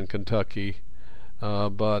Carolina and Kentucky,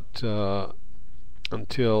 but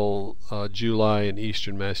until July in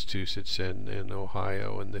eastern Massachusetts and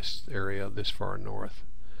Ohio, in this area this far north.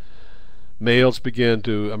 Males begin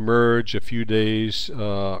to emerge a few days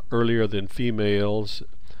earlier than females,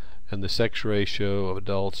 and the sex ratio of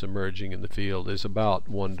adults emerging in the field is about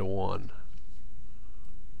 1 to 1.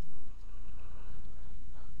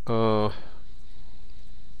 To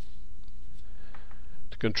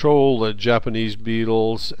control the Japanese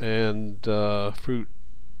beetles and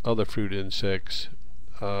other fruit insects,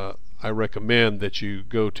 I recommend that you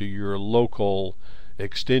go to your local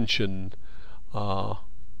extension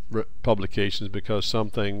publications, because some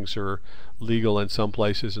things are legal in some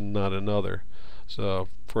places and not in other. So,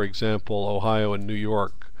 for example, Ohio and New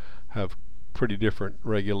York have pretty different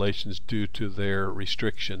regulations due to their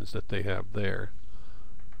restrictions that they have there.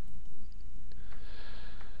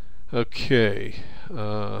 Okay.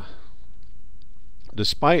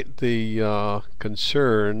 Despite the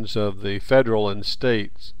concerns of the federal and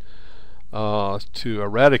states to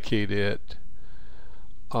eradicate it,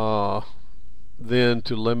 then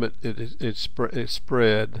to limit its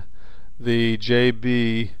spread, the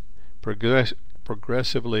JB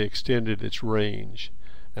progressively extended its range,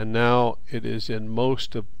 and now it is in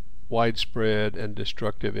most of widespread and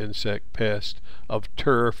destructive insect pests of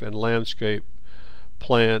turf and landscape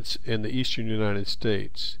plants in the eastern United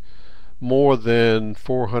States. More than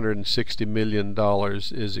 $460 million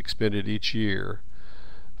is expended each year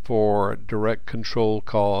for direct control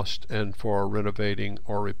cost and for renovating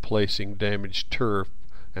or replacing damaged turf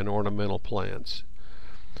and ornamental plants.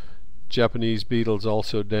 Japanese beetles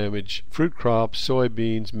also damage fruit crops,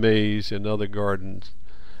 soybeans, maize, and other gardens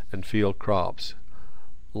and field crops.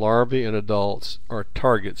 Larvae and adults are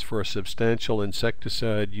targets for substantial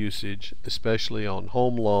insecticide usage, especially on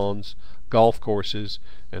home lawns, golf courses,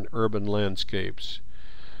 and urban landscapes.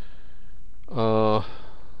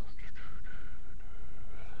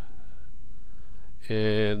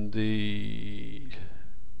 And I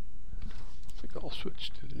think I'll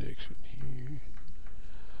switch to the next one here.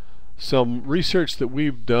 Some research that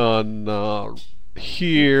we've done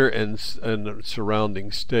here and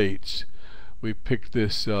surrounding states. We picked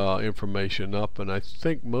this information up, and I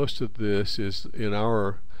think most of this is in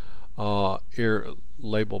our air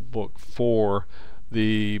label book for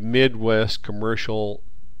the Midwest Commercial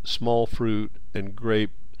Small Fruit and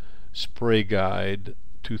Grape Spray Guide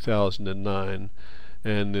 2009,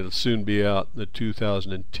 and it'll soon be out in the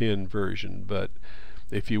 2010 version. But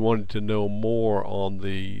if you wanted to know more on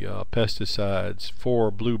the pesticides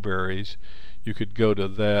for blueberries, you could go to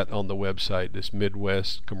that on the website, this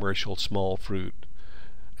Midwest Commercial Small Fruit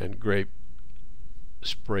and Grape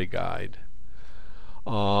Spray Guide.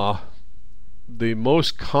 The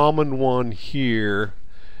most common one here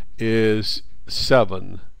is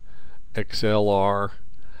 7 XLR,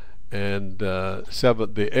 and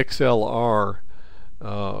the XLR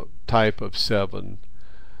type of 7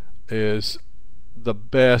 is the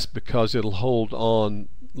best because it'll hold on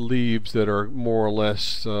leaves that are more or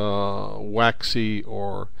less waxy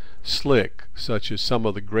or slick, such as some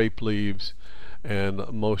of the grape leaves and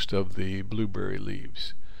most of the blueberry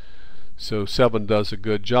leaves. So 7 does a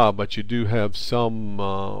good job, but you do have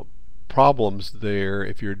some problems there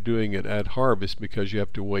if you're doing it at harvest, because you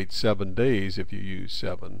have to wait 7 days if you use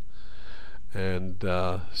 7, and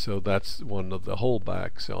so that's one of the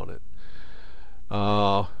holdbacks on it.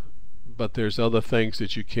 But there's other things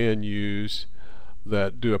that you can use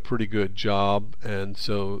that do a pretty good job, and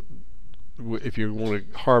so if you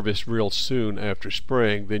want to harvest real soon after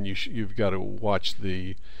spraying, then you've got to watch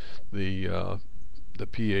the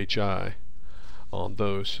PHI on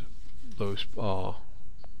those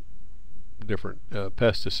different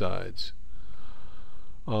pesticides.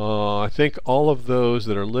 I think all of those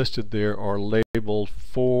that are listed there are labeled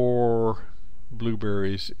for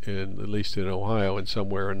blueberries, at least in Ohio and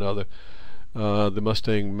somewhere or another. The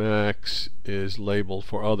Mustang Max is labeled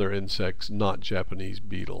for other insects, not Japanese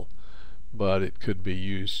beetle, but it could be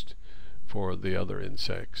used for the other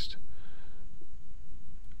insects.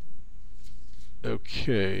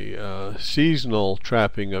 Okay, seasonal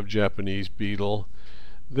trapping of Japanese beetle.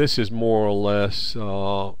 This is more or less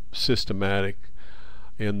systematic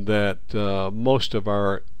in that most of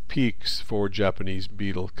our peaks for Japanese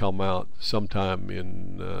beetle come out sometime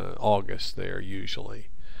in August there usually.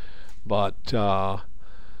 But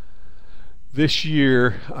this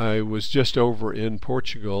year I was just over in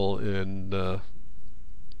Portugal in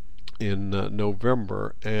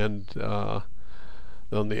November, and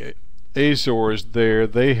on the Azores there,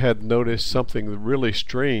 they had noticed something really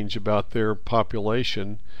strange about their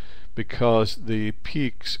population, because the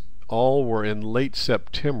peaks all were in late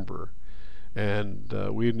September, and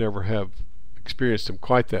we never have experienced them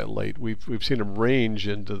quite that late. We've seen them range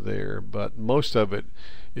into there, but most of it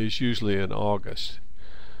is usually in August.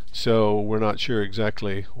 So we're not sure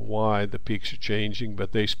exactly why the peaks are changing,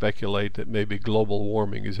 but they speculate that maybe global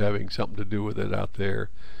warming is having something to do with it out there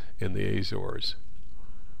in the Azores.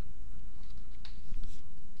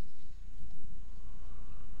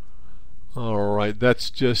 Alright, that's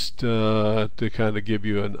just to kind of give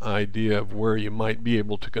you an idea of where you might be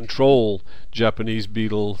able to control Japanese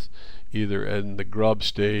beetles, either in the grub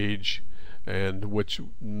stage and which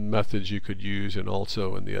methods you could use, and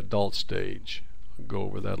also in the adult stage. I'll go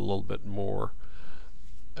over that a little bit more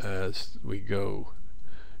as we go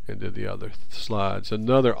into the other slides.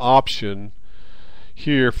 Another option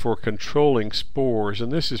here for controlling spores,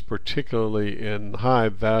 and this is particularly in high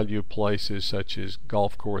value places such as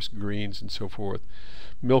golf course greens and so forth,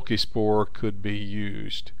 milky spore could be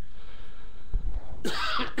used.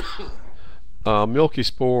 Milky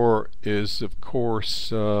spore is of course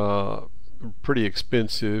pretty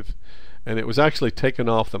expensive, and it was actually taken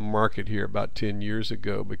off the market here about 10 years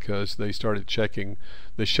ago because they started checking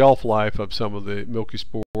the shelf life of some of the milky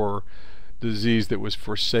spore disease that was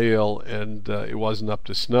for sale, and it wasn't up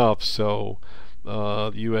to snuff, so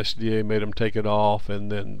the USDA made them take it off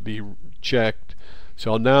and then be checked.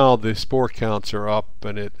 So now the spore counts are up,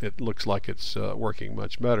 and it looks like it's working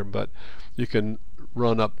much better, but you can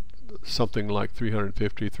run up something like $350,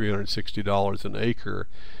 $360 an acre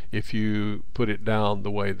if you put it down the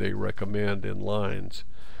way they recommend in lines,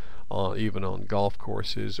 even on golf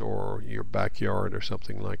courses or your backyard or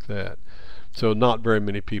something like that. So not very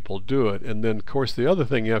many people do it. And then of course the other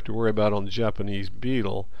thing you have to worry about on the Japanese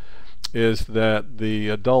beetle is that the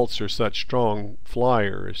adults are such strong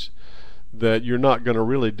flyers that you're not going to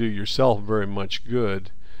really do yourself very much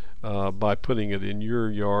good by putting it in your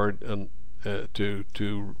yard, and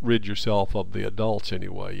to rid yourself of the adults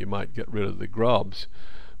anyway. You might get rid of the grubs,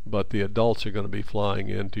 but the adults are going to be flying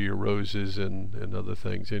into your roses and other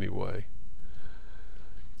things anyway.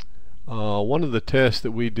 One of the tests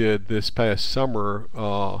that we did this past summer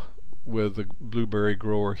with the blueberry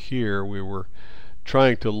grower here, we were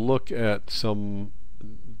trying to look at some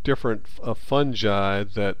different fungi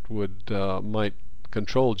that would might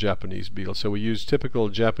control Japanese beetle. So we used typical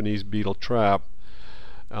Japanese beetle trap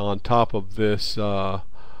on top of this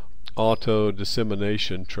auto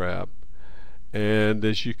dissemination trap, and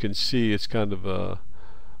as you can see, it's kind of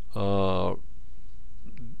a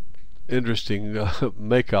interesting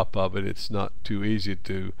makeup of it. It's not too easy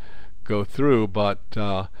to go through, but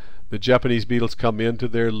the Japanese beetles come into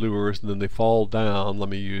their lures and then they fall down. Let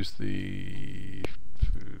me use the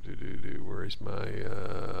where's my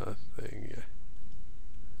thing? Yeah.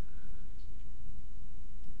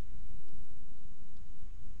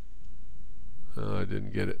 Oh, I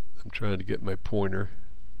didn't get it. I'm trying to get my pointer.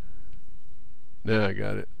 Now I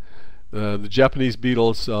got it. The Japanese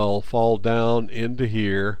beetles fall down into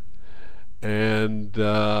here, and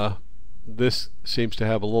this seems to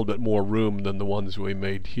have a little bit more room than the ones we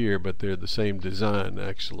made here, but they're the same design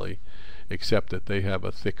actually, except that they have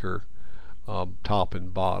a thicker top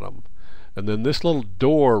and bottom. And then this little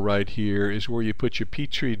door right here is where you put your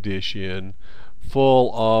petri dish in,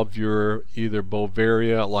 full of your either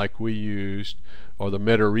Bovaria like we used, or the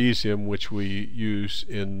Metarhizium which we use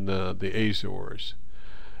in the Azores.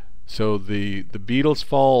 So the beetles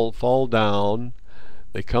fall down,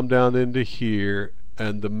 they come down into here,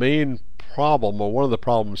 and the main problem, or one of the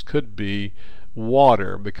problems, could be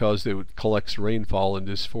water, because it collects rainfall and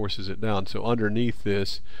just forces it down. So underneath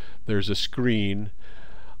this there's a screen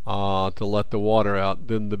to let the water out.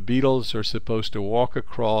 Then the beetles are supposed to walk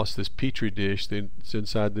across this petri dish that's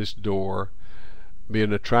inside this door,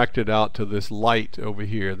 being attracted out to this light over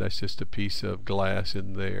here. That's just a piece of glass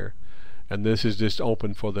in there, and this is just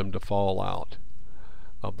open for them to fall out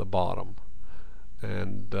of the bottom.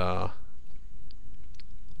 And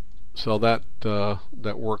so that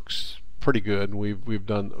works pretty good, and we've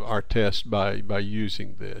done our test by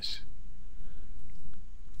using this.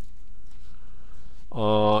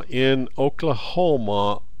 In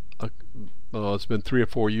Oklahoma, it's been 3 or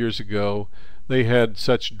 4 years ago, they had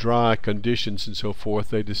such dry conditions and so forth,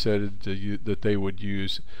 they decided that they would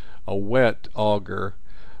use a wet auger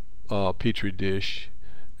petri dish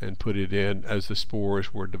and put it in as the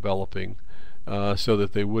spores were developing, so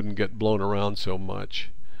that they wouldn't get blown around so much.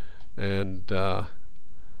 And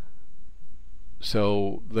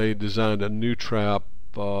so they designed a new trap,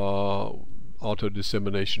 auto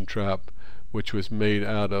dissemination trap, which was made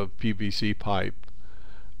out of PVC pipe,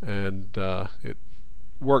 and it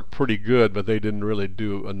worked pretty good, but they didn't really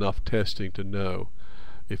do enough testing to know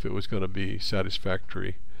if it was going to be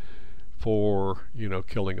satisfactory for, you know,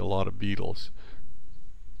 killing a lot of beetles.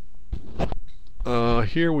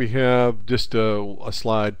 Here we have just a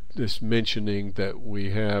slide just mentioning that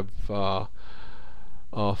we have a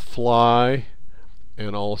fly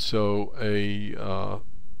and also a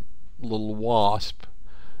little wasp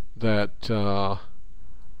that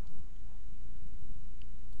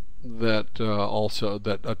also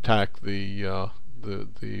attack the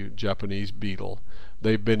Japanese beetle.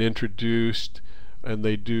 They've been introduced, and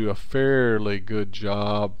they do a fairly good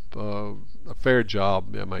job, a fair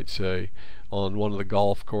job, I might say, on one of the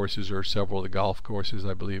golf courses, or several of the golf courses,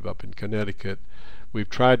 I believe, up in Connecticut. We've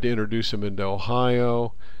tried to introduce them into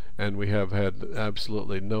Ohio, and we have had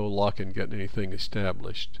absolutely no luck in getting anything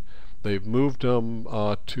established. They've moved them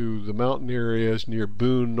to the mountain areas near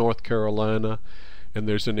Boone, North Carolina, and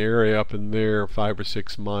there's an area up in there 5 or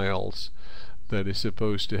 6 miles that is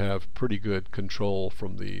supposed to have pretty good control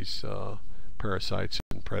from these parasites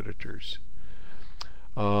and predators.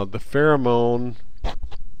 The pheromone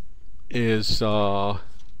is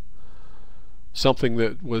something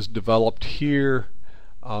that was developed here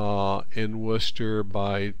in Worcester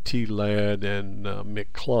by T. Ladd and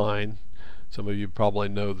Mick Klein. Some of you probably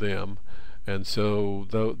know them, and so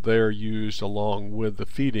they're used along with the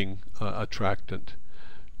feeding attractant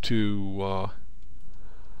to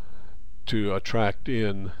attract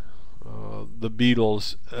in the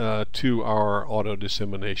beetles to our auto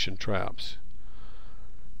dissemination traps.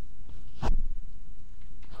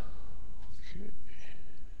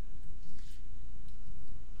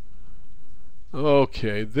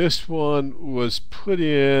 Okay, this one was put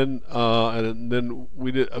in and then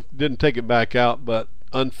we didn't take it back out, but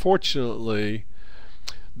unfortunately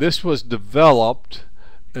this was developed,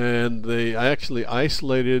 and they actually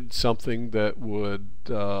isolated something that would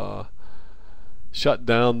shut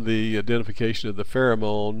down the identification of the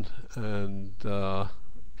pheromone, and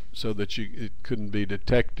so that it couldn't be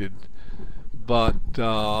detected. But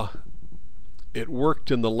it worked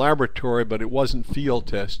in the laboratory, but it wasn't field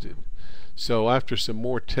tested. So after some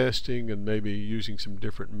more testing and maybe using some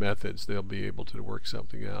different methods, they'll be able to work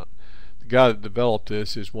something out. The guy that developed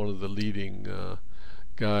this is one of the leading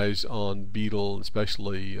guys on beetle,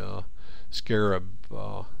 especially scarab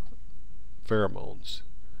pheromones.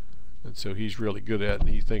 And so he's really good at it, and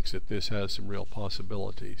he thinks that this has some real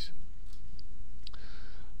possibilities.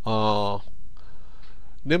 Nematodes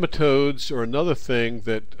are another thing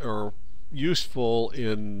that are useful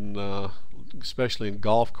in especially in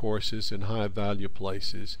golf courses and high value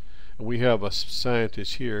places. And we have a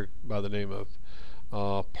scientist here by the name of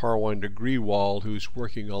Parwinder Grewald, who's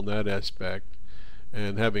working on that aspect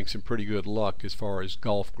and having some pretty good luck as far as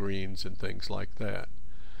golf greens and things like that,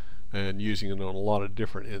 and using it on a lot of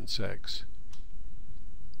different insects.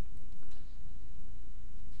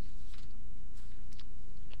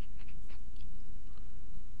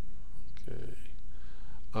 Okay.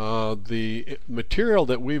 The material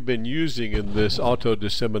that we've been using in this auto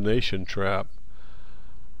dissemination trap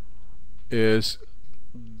is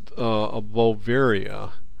a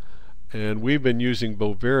Bovaria, and we've been using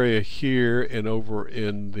Bovaria here, and over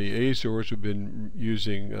in the Azores we've been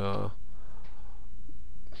using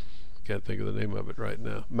can't think of the name of it right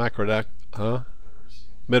now.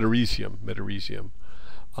 Metarhizium.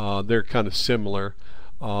 They're kind of similar.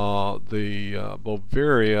 The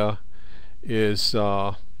Bovaria is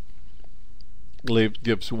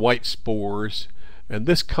gives white spores, and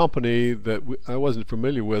this company that I wasn't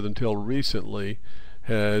familiar with until recently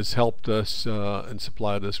has helped us and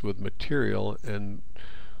supplied us with material, and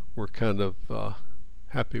we're kind of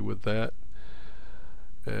happy with that.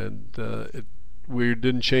 And we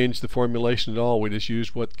didn't change the formulation at all. We just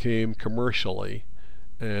used what came commercially,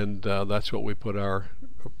 and that's what we put our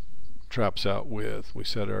traps out with. We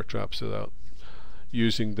set our traps out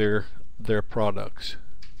using their products.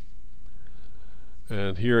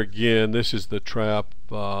 And here again, this is the trap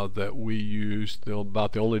that we used.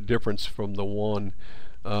 About the only difference from the one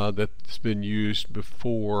that's been used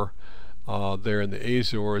before there in the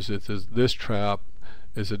Azores is this trap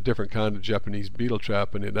is a different kind of Japanese beetle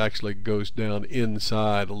trap, and it actually goes down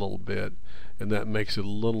inside a little bit, and that makes it a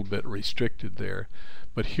little bit restricted there.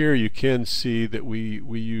 But here you can see that we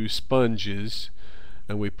use sponges,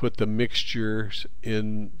 and we put the mixtures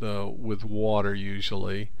in with water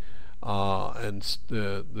usually, and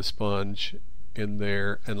the sponge in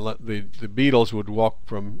there, and let the beetles would walk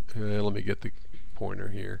from let me get the pointer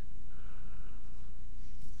here.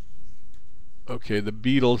 Okay, the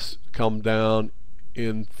beetles come down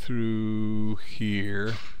in through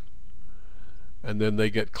here, and then they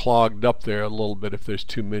get clogged up there a little bit if there's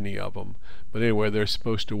too many of them. But anyway, they're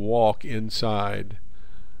supposed to walk inside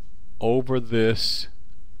over this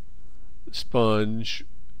sponge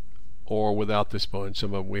or without the sponge.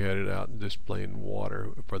 Some of them we had it out in just plain water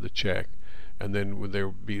for the check, and then would they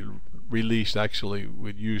be released? Actually,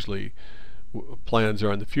 would usually plans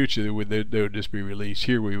are in the future they would just be released.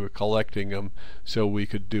 Here we were collecting them so we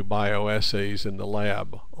could do bioassays in the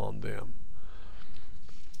lab on them.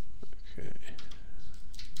 Okay.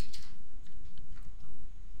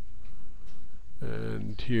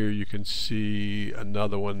 And here you can see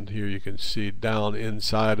another one. Here you can see down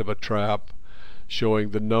inside of a trap, showing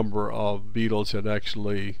the number of beetles that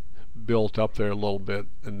actually built up there a little bit,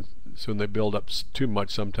 and so when they build up too much,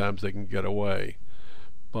 sometimes they can get away.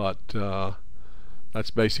 But that's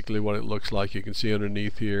basically what it looks like. You can see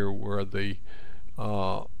underneath here where the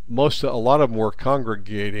a lot of them were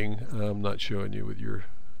congregating. I'm not showing you with your.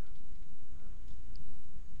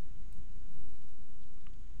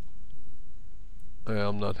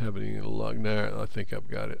 I'm not having any luck now. I think I've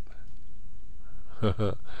got it.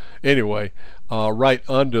 Anyway, right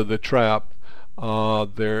under the trap,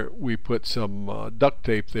 there we put some duct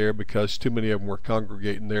tape there because too many of them were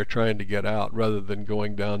congregating there trying to get out, rather than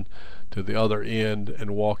going down to the other end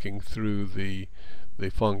and walking through the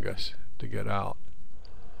fungus to get out.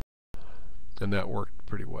 And that worked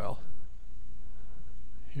pretty well.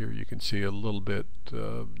 Here you can see a little bit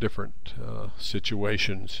different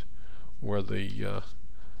situations where the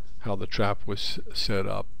how the trap was set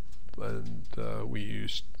up, and we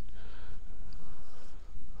used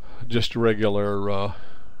just regular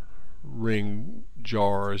ring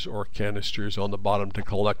jars or canisters on the bottom to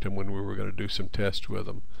collect them when we were going to do some tests with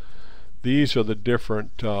them. These are the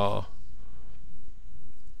different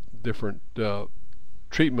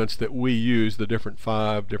treatments that we use, the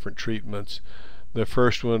 5 different treatments. The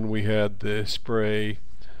first one, we had the spray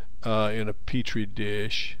in a petri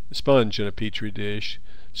dish, sponge in a petri dish.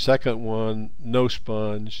 Second one, no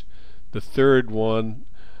sponge. The third one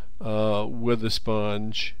with the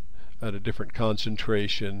sponge at a different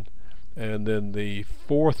concentration, and then the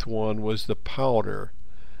fourth one was the powder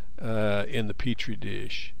in the petri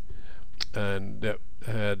dish, and that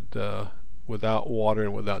had without water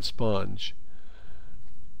and without sponge.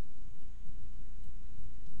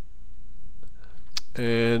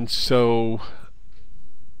 And so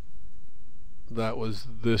that was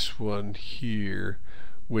this one here,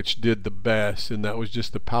 which did the best, and that was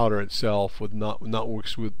just the powder itself, with not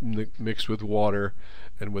mixed with water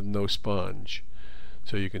and with no sponge.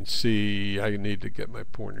 So you can see, I need to get my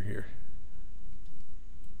pointer here.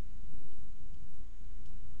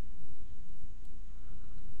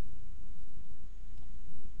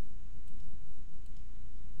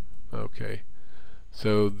 Okay,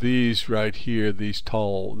 so these right here, this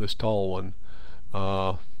tall one,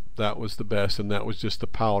 that was the best, and that was just the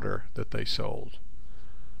powder that they sold.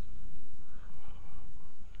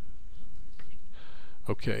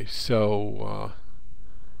 Okay, so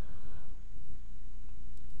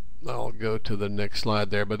I'll go to the next slide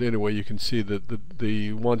there, but anyway, you can see that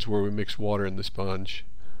the ones where we mixed water in the sponge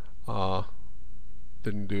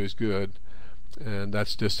didn't do as good, and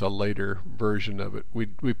that's just a later version of it. We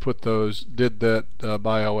did that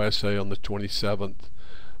bioassay on the 27th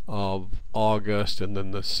of August, and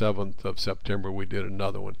then the 7th of September we did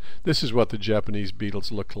another one. This is what the Japanese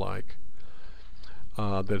beetles look like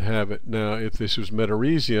that have it. Now, if this was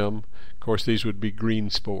Metarhizium, of course these would be green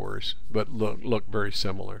spores, but look very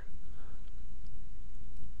similar.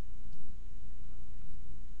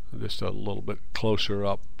 Just a little bit closer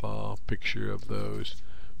up picture of those,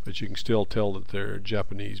 but you can still tell that they're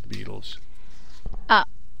Japanese beetles.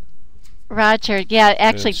 Roger, yeah,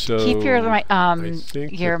 actually, So keep your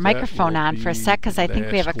that microphone will on for a be sec, because I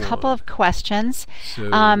think we have a last couple one. of questions.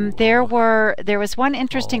 So there was one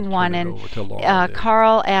interesting I'll one, turn it and over to Laura then.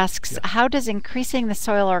 Carl asks, Yeah. how does increasing the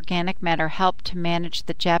soil organic matter help to manage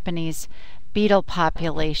the Japanese beetle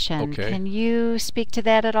population? Okay. Can you speak to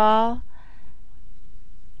that at all?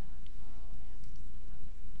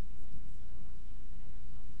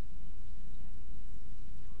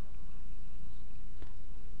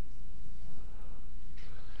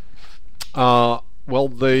 Well,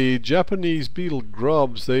 the Japanese beetle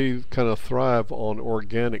grubs, they kind of thrive on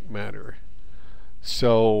organic matter.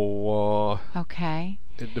 So Okay.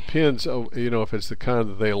 it depends, if it's the kind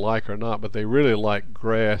that they like or not, but they really like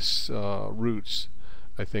grass roots.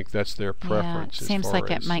 I think that's their Yeah, it preference. seems as like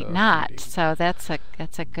far it as, might not, feeding. so that's a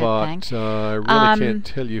good thing. But I really can't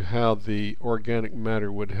tell you how the organic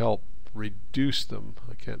matter would help reduce them.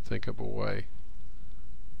 I can't think of a way.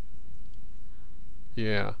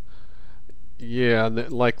 Yeah. Yeah,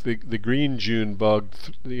 and like the green June bug,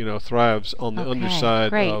 thrives on the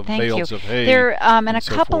underside great. of Thank you. bales of hay. There, and a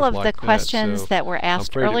so couple forth of the like questions So that were I'm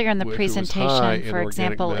asked afraid earlier in the if it was high presentation, in for organic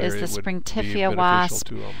example, matter, is the it would be Springtiffia beneficial wasp.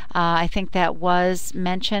 to them. I think that was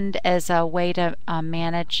mentioned as a way to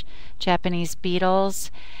manage Japanese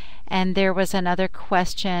beetles. And there was another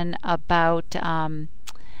question about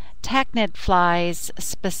tachnid flies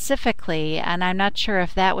specifically, and I'm not sure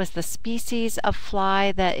if that was the species of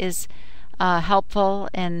fly that is helpful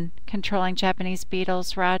in controlling Japanese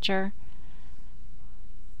beetles, Roger.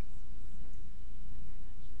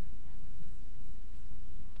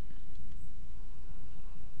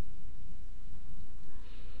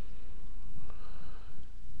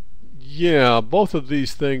 Yeah, both of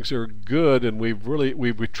these things are good, and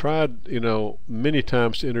we've tried many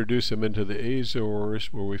times to introduce them into the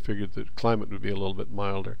Azores, where we figured the climate would be a little bit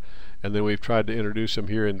milder, and then we've tried to introduce them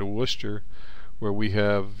here into Worcester, where we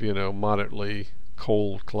have moderately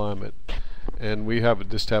cold climate, and we haven't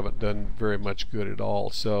done very much good at all.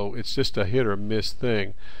 So it's just a hit or miss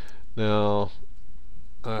thing. Now,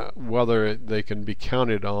 whether they can be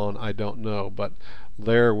counted on, I don't know, but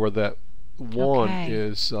there where that one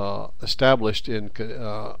is established in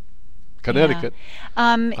Connecticut.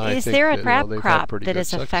 Is there a trap they've had crop pretty that good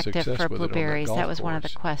is effective success for with it on that blueberries? golf That was one of the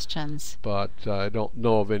course. questions. But I don't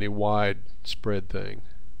know of any widespread thing.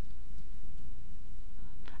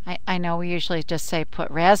 I know we usually just say put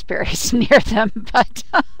raspberries near them, but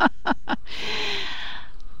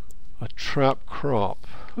A trap crop.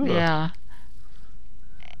 yeah.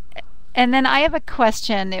 And then I have a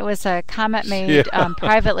question. It was a comment made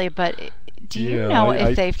privately, but do you know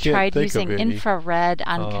if they've tried using infrared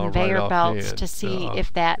on conveyor belts to see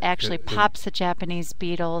if that actually pops the Japanese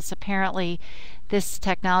beetles? Apparently, this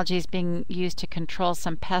technology is being used to control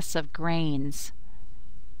some pests of grains.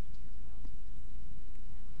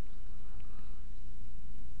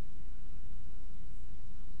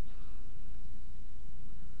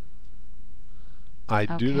 I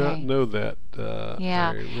do not know that.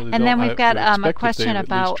 Yeah. Really and then we've got a question question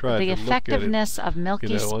about the effectiveness of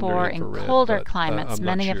milky spore in colder climates.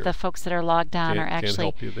 Many of the folks that are logged on are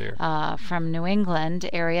actually from New England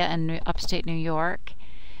area and upstate New York.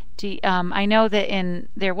 I know that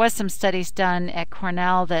there was some studies done at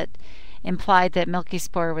Cornell that implied that milky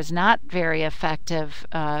spore was not very effective.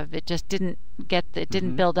 It just didn't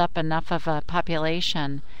build up enough of a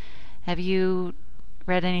population. Have you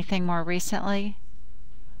read anything more recently?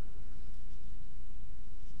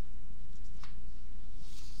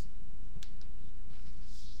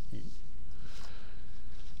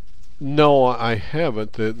 No, I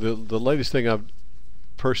haven't. The latest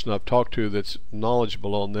person I've talked to that's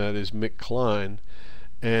knowledgeable on that is Mick Klein,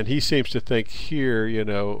 and he seems to think here,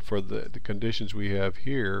 for the conditions we have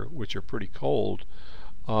here, which are pretty cold,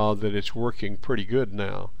 that it's working pretty good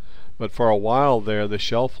now. But for a while there, the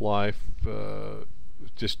shelf life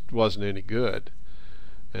just wasn't any good,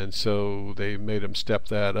 and so they made them step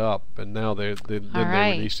that up, and now they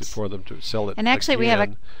released it for them to sell it. And actually,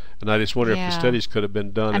 again. And I just wonder if the studies could have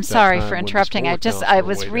been done. I'm sorry for interrupting. I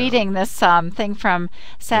was reading this thing from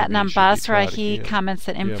Satnam Basra. He comments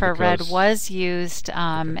that infrared was used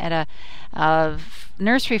at a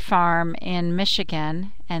nursery farm in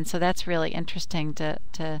Michigan, and so that's really interesting to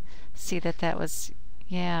see that was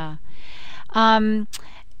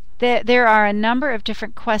There are a number of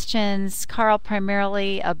different questions, Carl,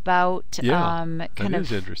 primarily about kind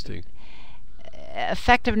of interesting.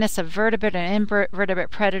 Effectiveness of vertebrate and invertebrate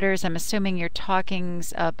predators. I'm assuming you're talking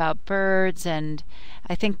about birds, and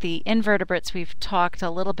I think the invertebrates we've talked a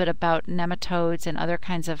little bit about nematodes and other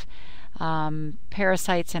kinds of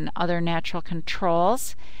parasites and other natural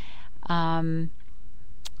controls. And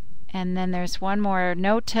then there's one more.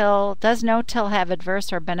 No-till. Does no-till have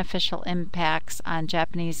adverse or beneficial impacts on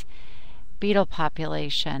Japanese beetle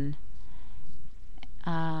population?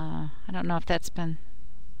 I don't know if that's been...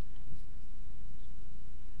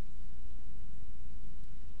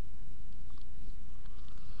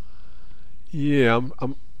 Yeah,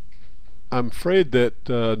 I'm afraid that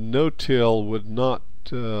no-till would not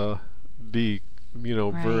be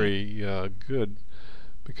very good,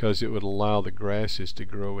 because it would allow the grasses to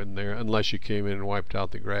grow in there, unless you came in and wiped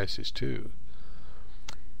out the grasses too.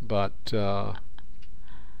 But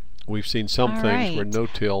we've seen some things where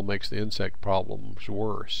no-till makes the insect problems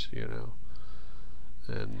worse,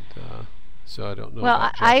 and So I don't know Well,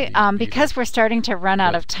 about Japanese because beetles. we're starting to run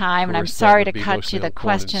out But of time, of and I'm course, that sorry would to be cut mostly you the on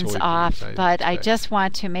corn and questions soybeans, off, I but I expect. just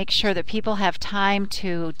want to make sure that people have time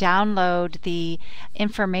to download the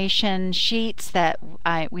information sheets that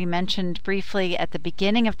we mentioned briefly at the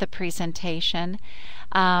beginning of the presentation.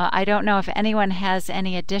 I don't know if anyone has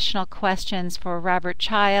any additional questions for Robert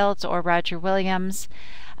Childs or Roger Williams.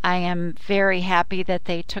 I am very happy that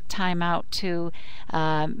they took time out to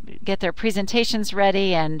get their presentations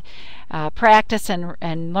ready and practice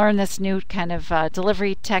and learn this new kind of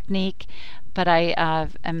delivery technique. But I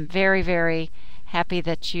am very, very happy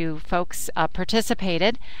that you folks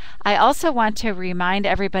participated. I also want to remind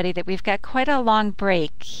everybody that we've got quite a long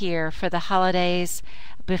break here for the holidays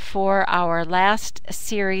before our last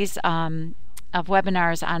series of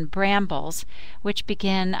webinars on brambles, which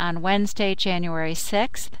begin on Wednesday, January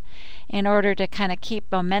 6th. In order to kind of keep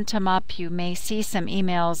momentum up, you may see some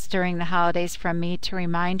emails during the holidays from me to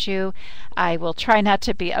remind you. I will try not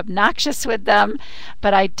to be obnoxious with them,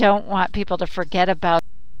 but I don't want people to forget about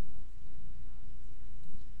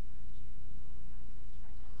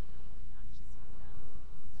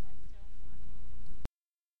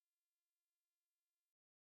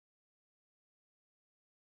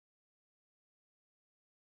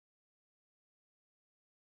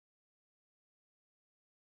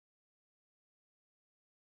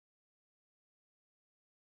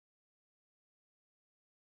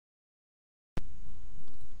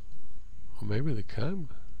Or maybe they come.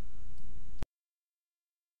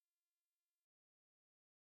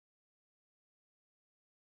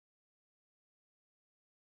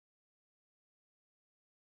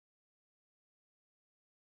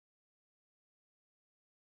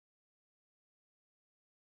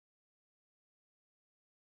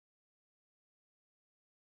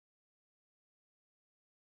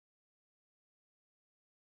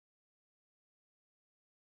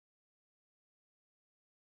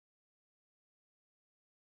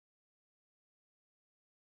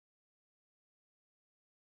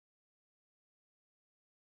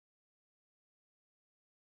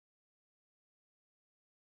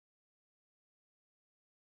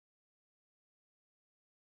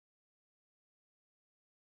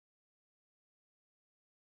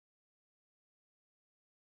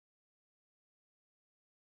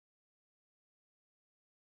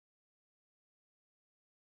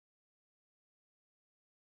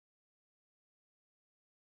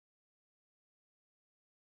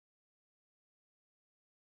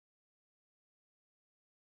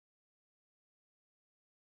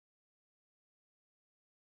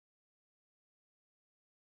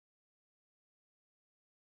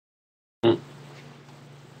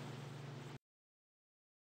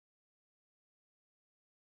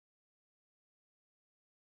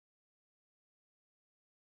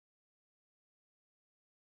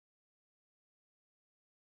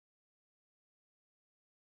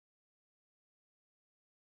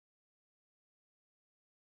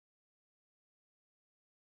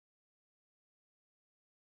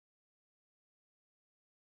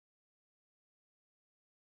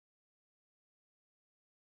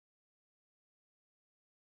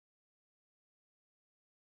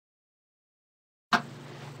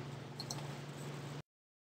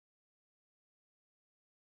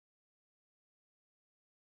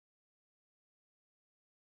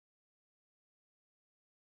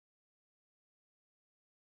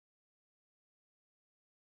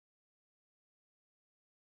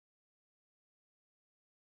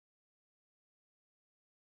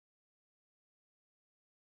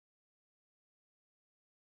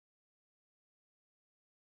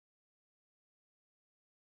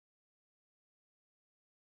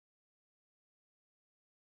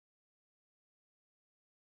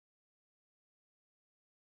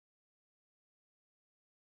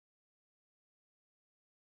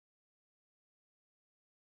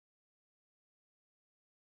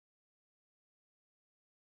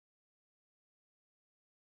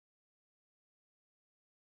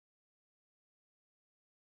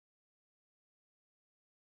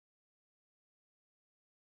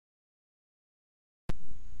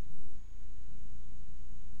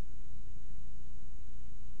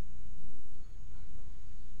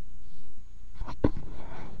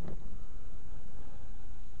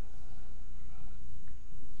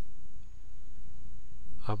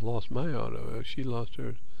 I've lost my auto. She lost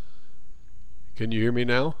hers. Can you hear me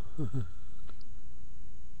now?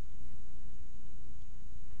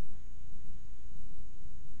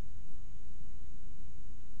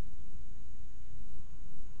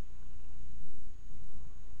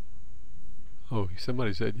 Oh,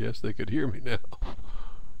 somebody said yes, they could hear me now.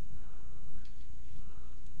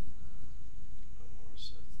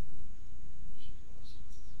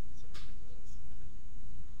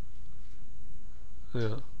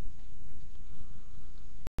 Yeah.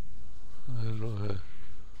 I don't know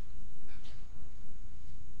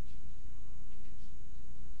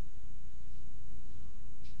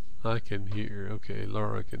how. I can hear. Okay,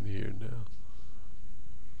 Laura can hear now.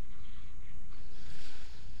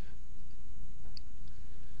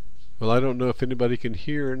 Well, I don't know if anybody can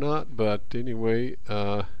hear or not, but anyway,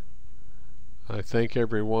 I thank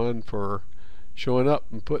everyone for showing up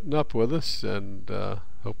and putting up with us, and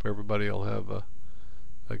hope everybody will have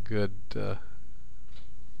a good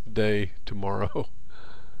day tomorrow.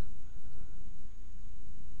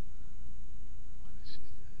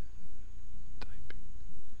 Typing.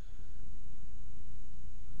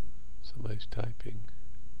 Somebody's typing.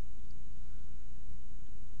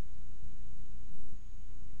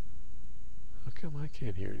 How come I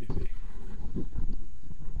can't hear anything?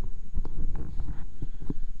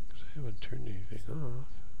 Because I haven't turned anything off.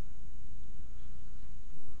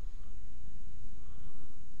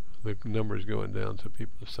 The number's going down, so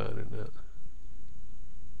people are signing that.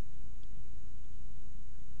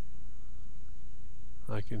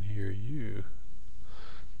 I can hear you.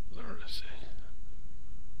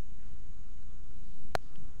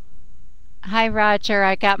 Hi, Roger.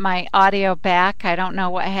 I got my audio back. I don't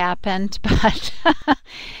know what happened, but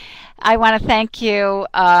I want to thank you,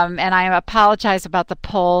 and I apologize about the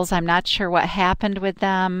polls. I'm not sure what happened with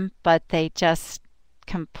them, but they just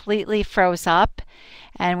completely froze up.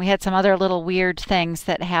 And we had some other little weird things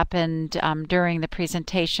that happened during the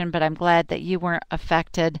presentation, but I'm glad that you weren't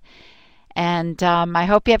affected. And I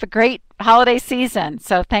hope you have a great holiday season.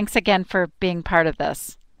 So thanks again for being part of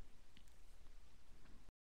this.